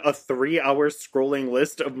and then a 3-hour scrolling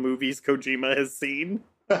list of movies Kojima has seen?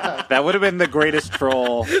 That would have been the greatest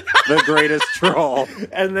troll. The greatest troll.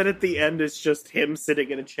 And then at the end, it's just him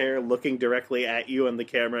sitting in a chair looking directly at you and the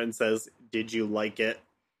camera and says, "Did you like it?"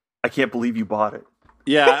 I can't believe you bought it.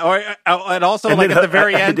 Yeah, and also And like then at the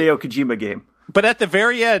very end, Hideo Kojima game. but at the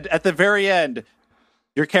very end,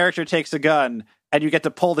 your character takes a gun and you get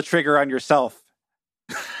to pull the trigger on yourself.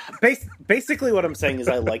 Basically, what I'm saying is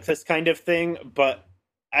I like this kind of thing, but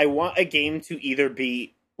I want a game to either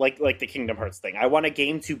be like the Kingdom Hearts thing. I want a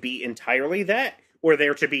game to be entirely that, or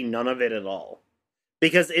there to be none of it at all.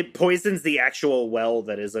 Because it poisons the actual well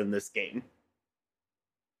that is in this game.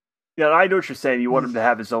 Yeah, I know what you're saying. You want him to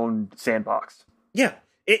have his own sandbox. Yeah,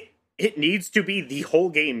 it needs to be, the whole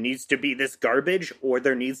game needs to be this garbage, or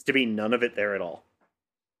there needs to be none of it there at all.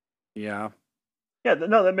 Yeah. Yeah,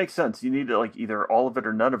 no, that makes sense. You need to, like, either all of it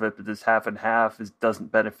or none of it, but this half and half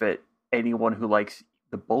doesn't benefit anyone who likes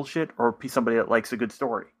the bullshit or somebody that likes a good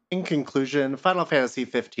story. In conclusion, Final Fantasy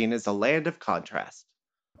 15 is a land of contrast.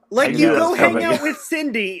 Like, I you knew go that was hang coming. out with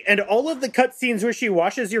Cindy, and all of the cutscenes where she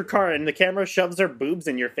washes your car and the camera shoves her boobs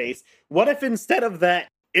in your face. What if instead of that,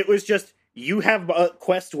 it was just, you have a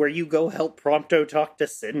quest where you go help Prompto talk to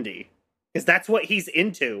Cindy? Because that's what he's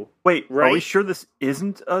into. Wait, are we Right? sure this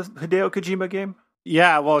isn't a Hideo Kojima game?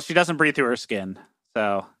 Yeah, well, she doesn't breathe through her skin.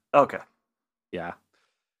 So, Okay. yeah.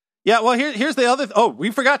 Yeah, well, here's the other...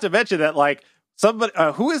 we forgot to mention that, like, somebody...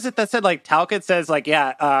 who is it that said, like, Talcott says, like,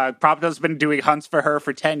 Prompto's been doing hunts for her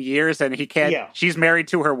for 10 years, and he can't... Yeah. She's married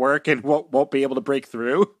to her work and won't be able to break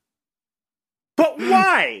through? But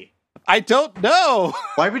why? I don't know!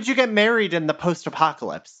 Why would you get married in the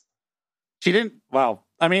post-apocalypse? She didn't... Well,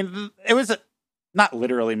 I mean, it was... not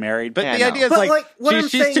literally married, but Yeah, the I idea is, But, like what I'm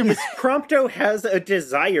she's saying too... is Prompto has a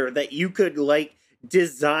desire that you could, like,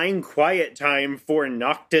 design quiet time for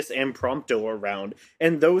Noctis and Prompto around.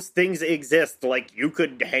 And those things exist. Like, you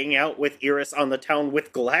could hang out with Iris on the town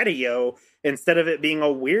with Gladio instead of it being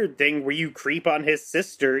a weird thing where you creep on his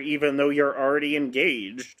sister even though you're already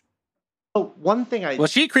engaged. Oh, one thing Well,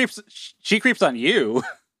 she creeps on you.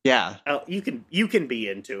 Yeah. You can be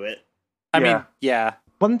into it. I Yeah. mean, yeah.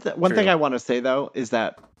 One True. thing I want to say though is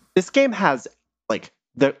that this game has like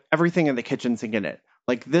everything in the kitchen sink in it.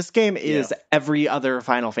 Like this game is every other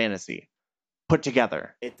Final Fantasy put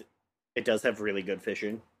together. It does have really good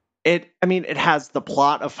fishing. It has the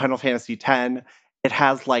plot of Final Fantasy X. It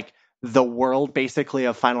has like the world basically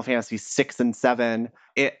of Final Fantasy 6 and 7.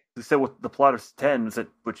 So with the plot of 10, is it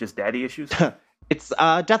which is daddy issues? It's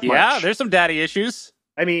Death March. Yeah, there's some daddy issues.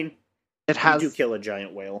 I mean, it has you do kill a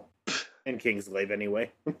giant whale in Kingsglaive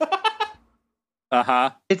anyway. Uh-huh.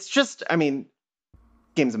 It's just,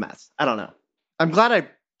 game's a mess. I don't know. I'm glad I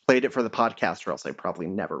played it for the podcast, or else I probably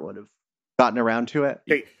never would have gotten around to it.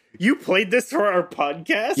 Hey, you played this for our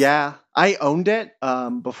podcast? Yeah, I owned it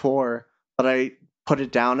before, but I put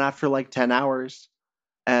it down after like 10 hours.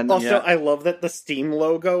 And Also, I love that the Steam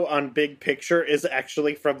logo on Big Picture is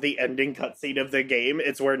actually from the ending cutscene of the game.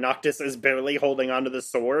 It's where Noctis is barely holding onto the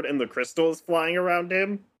sword and the crystal is flying around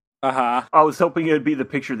him. Uh-huh. I was hoping it would be the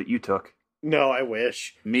picture that you took. No, I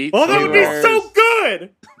wish. Meat Oh, that would be viewers. so good!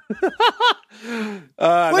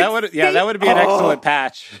 That would be an excellent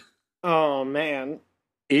patch. Oh, man.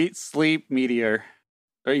 Eat, sleep, meteor.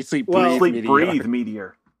 Or eat, sleep, Well, breathe, Sleep, meteor. breathe,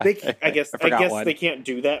 meteor. I guess forgot one. they can't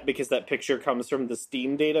do that because that picture comes from the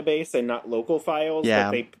Steam database and not local files Yeah.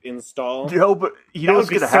 that they install. No, but you That know would what's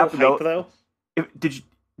be going to so happen hype, though?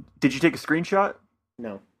 Did you take a screenshot?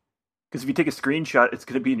 No. Because if you take a screenshot, it's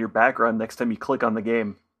going to be in your background next time you click on the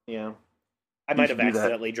game. Yeah. I You might should have do that.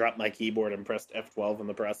 accidentally dropped my keyboard and pressed F12 in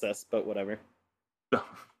the process, but whatever.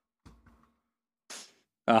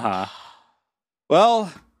 Uh-huh.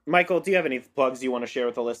 Well, Michael, do you have any plugs you want to share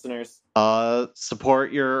with the listeners?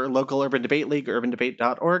 support your local Urban Debate League,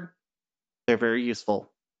 urbandebate.org. They're very useful.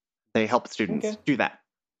 They help students Okay. do that.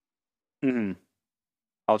 mhm.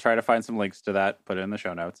 I'll try to find some links to that, put it in the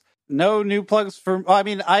show notes. No new plugs for...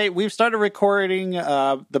 we've started recording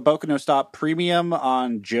the Boku no Stop Premium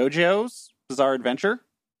on JoJo's Bizarre Adventure.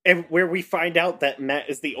 And where we find out that Matt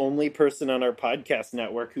is the only person on our podcast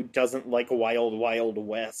network who doesn't like Wild Wild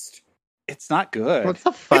West. It's not good. Well, it's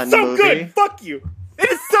a fun It's so movie. good! Fuck you! It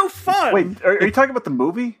is so fun! Wait, are you talking about the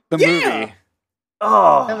movie? The Yeah! movie.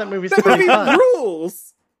 Oh, Yeah, that movie's that pretty movie fun.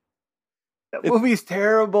 rules! that movie's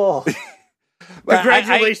terrible.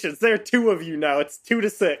 Congratulations, there are two of you now. It's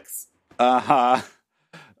 2-6. Uh-huh.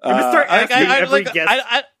 I'm gonna start asking every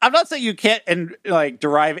guest. I'm not saying you can't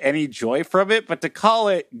derive any joy from it, but to call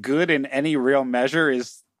it good in any real measure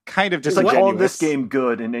is kind of It's like disingenuous. calling this game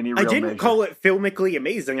good in any real I didn't measure. call it filmically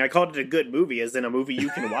amazing. I called it a good movie, as in a movie you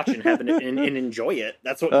can watch and have and enjoy it.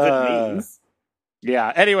 That's what good means.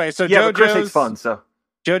 Yeah. Anyway, so Yeah, but Chris hates JoJo's fun, so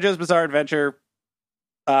JoJo's Bizarre Adventure.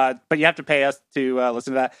 But you have to pay us to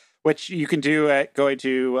listen to that, which you can do at going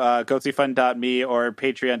to goatseefun.me or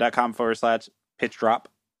patreon.com/pitchdrop.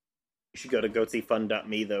 You should go to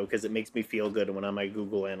goatseefun.me, though, because it makes me feel good when on my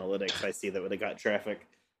Google Analytics I see that they got traffic.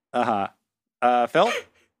 Phil?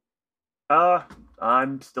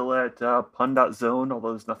 I'm still at pun.zone,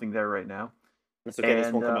 although there's nothing there right now. It's okay, this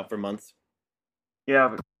And, won't come up for months. Yeah,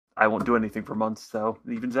 but I won't do anything for months, so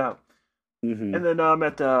it evens out. Mm-hmm. And then I'm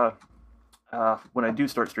at when I do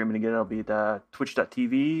start streaming again, I'll be at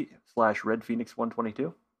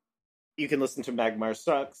twitch.tv/redphoenix122. You can listen to Magmar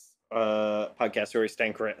Sucks, podcast where we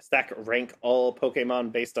stack rank all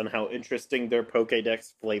Pokemon based on how interesting their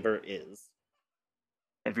Pokédex flavor is.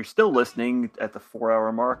 And if you're still listening at the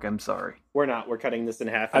 4-hour mark, I'm sorry. We're not. We're cutting this in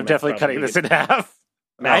half. I'm definitely cutting this in half.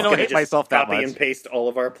 Matt's I don't gonna hate just myself that copy much. and paste all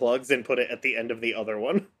of our plugs and put it at the end of the other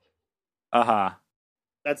one.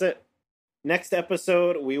 That's it. Next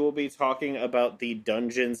episode, we will be talking about the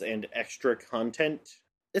dungeons and extra content.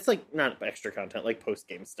 It's like, not extra content, like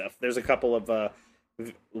post-game stuff. There's a couple of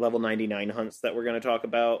level 99 hunts that we're going to talk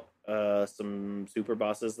about. Some super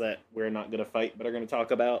bosses that we're not going to fight, but are going to talk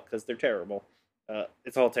about because they're terrible.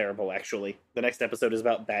 It's all terrible, actually. The next episode is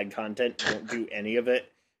about bad content. Don't do any of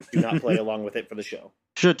it. Do not play along with it for the show.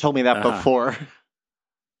 Should have told me that before.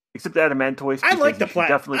 Except Adamantoise. I like the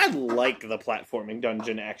definitely. I like the platforming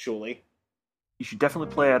dungeon, actually. You should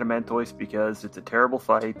definitely play Adamantoise because it's a terrible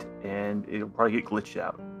fight and it'll probably get glitched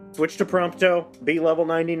out. Switch to Prompto, be level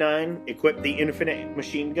 99, equip the infinite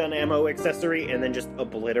machine gun ammo accessory, and then just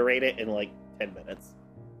obliterate it in like 10 minutes.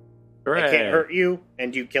 Hooray. It can't hurt you,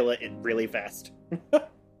 and you kill it really fast.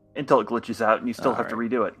 Until it glitches out and you still have to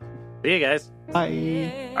redo it. See you guys.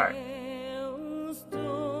 Bye. All right.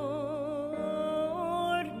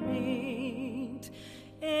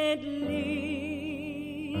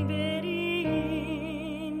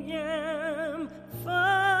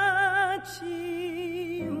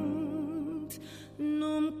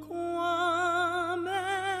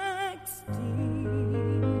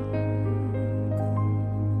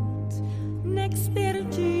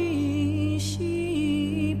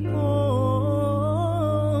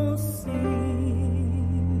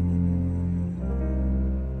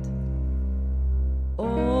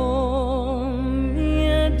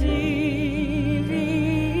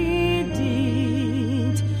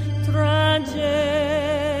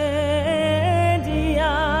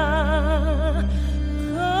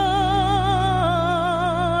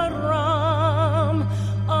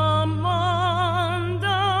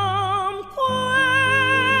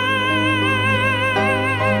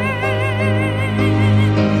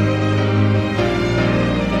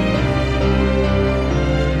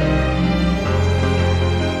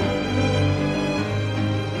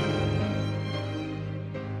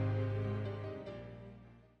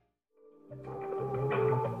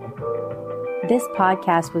 This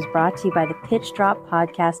podcast was brought to you by the Pitch Drop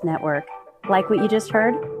Podcast Network. Like what you just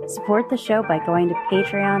heard? Support the show by going to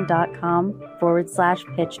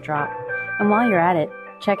patreon.com/pitchdrop. And while you're at it,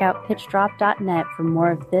 check out pitchdrop.net for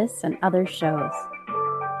more of this and other shows.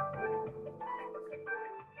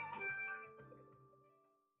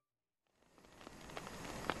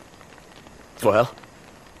 Well,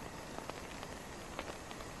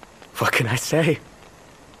 what can I say?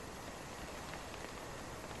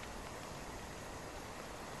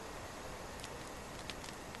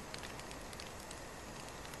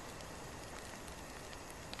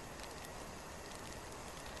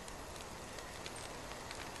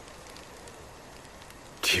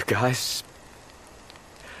 You guys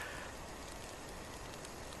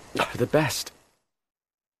are the best.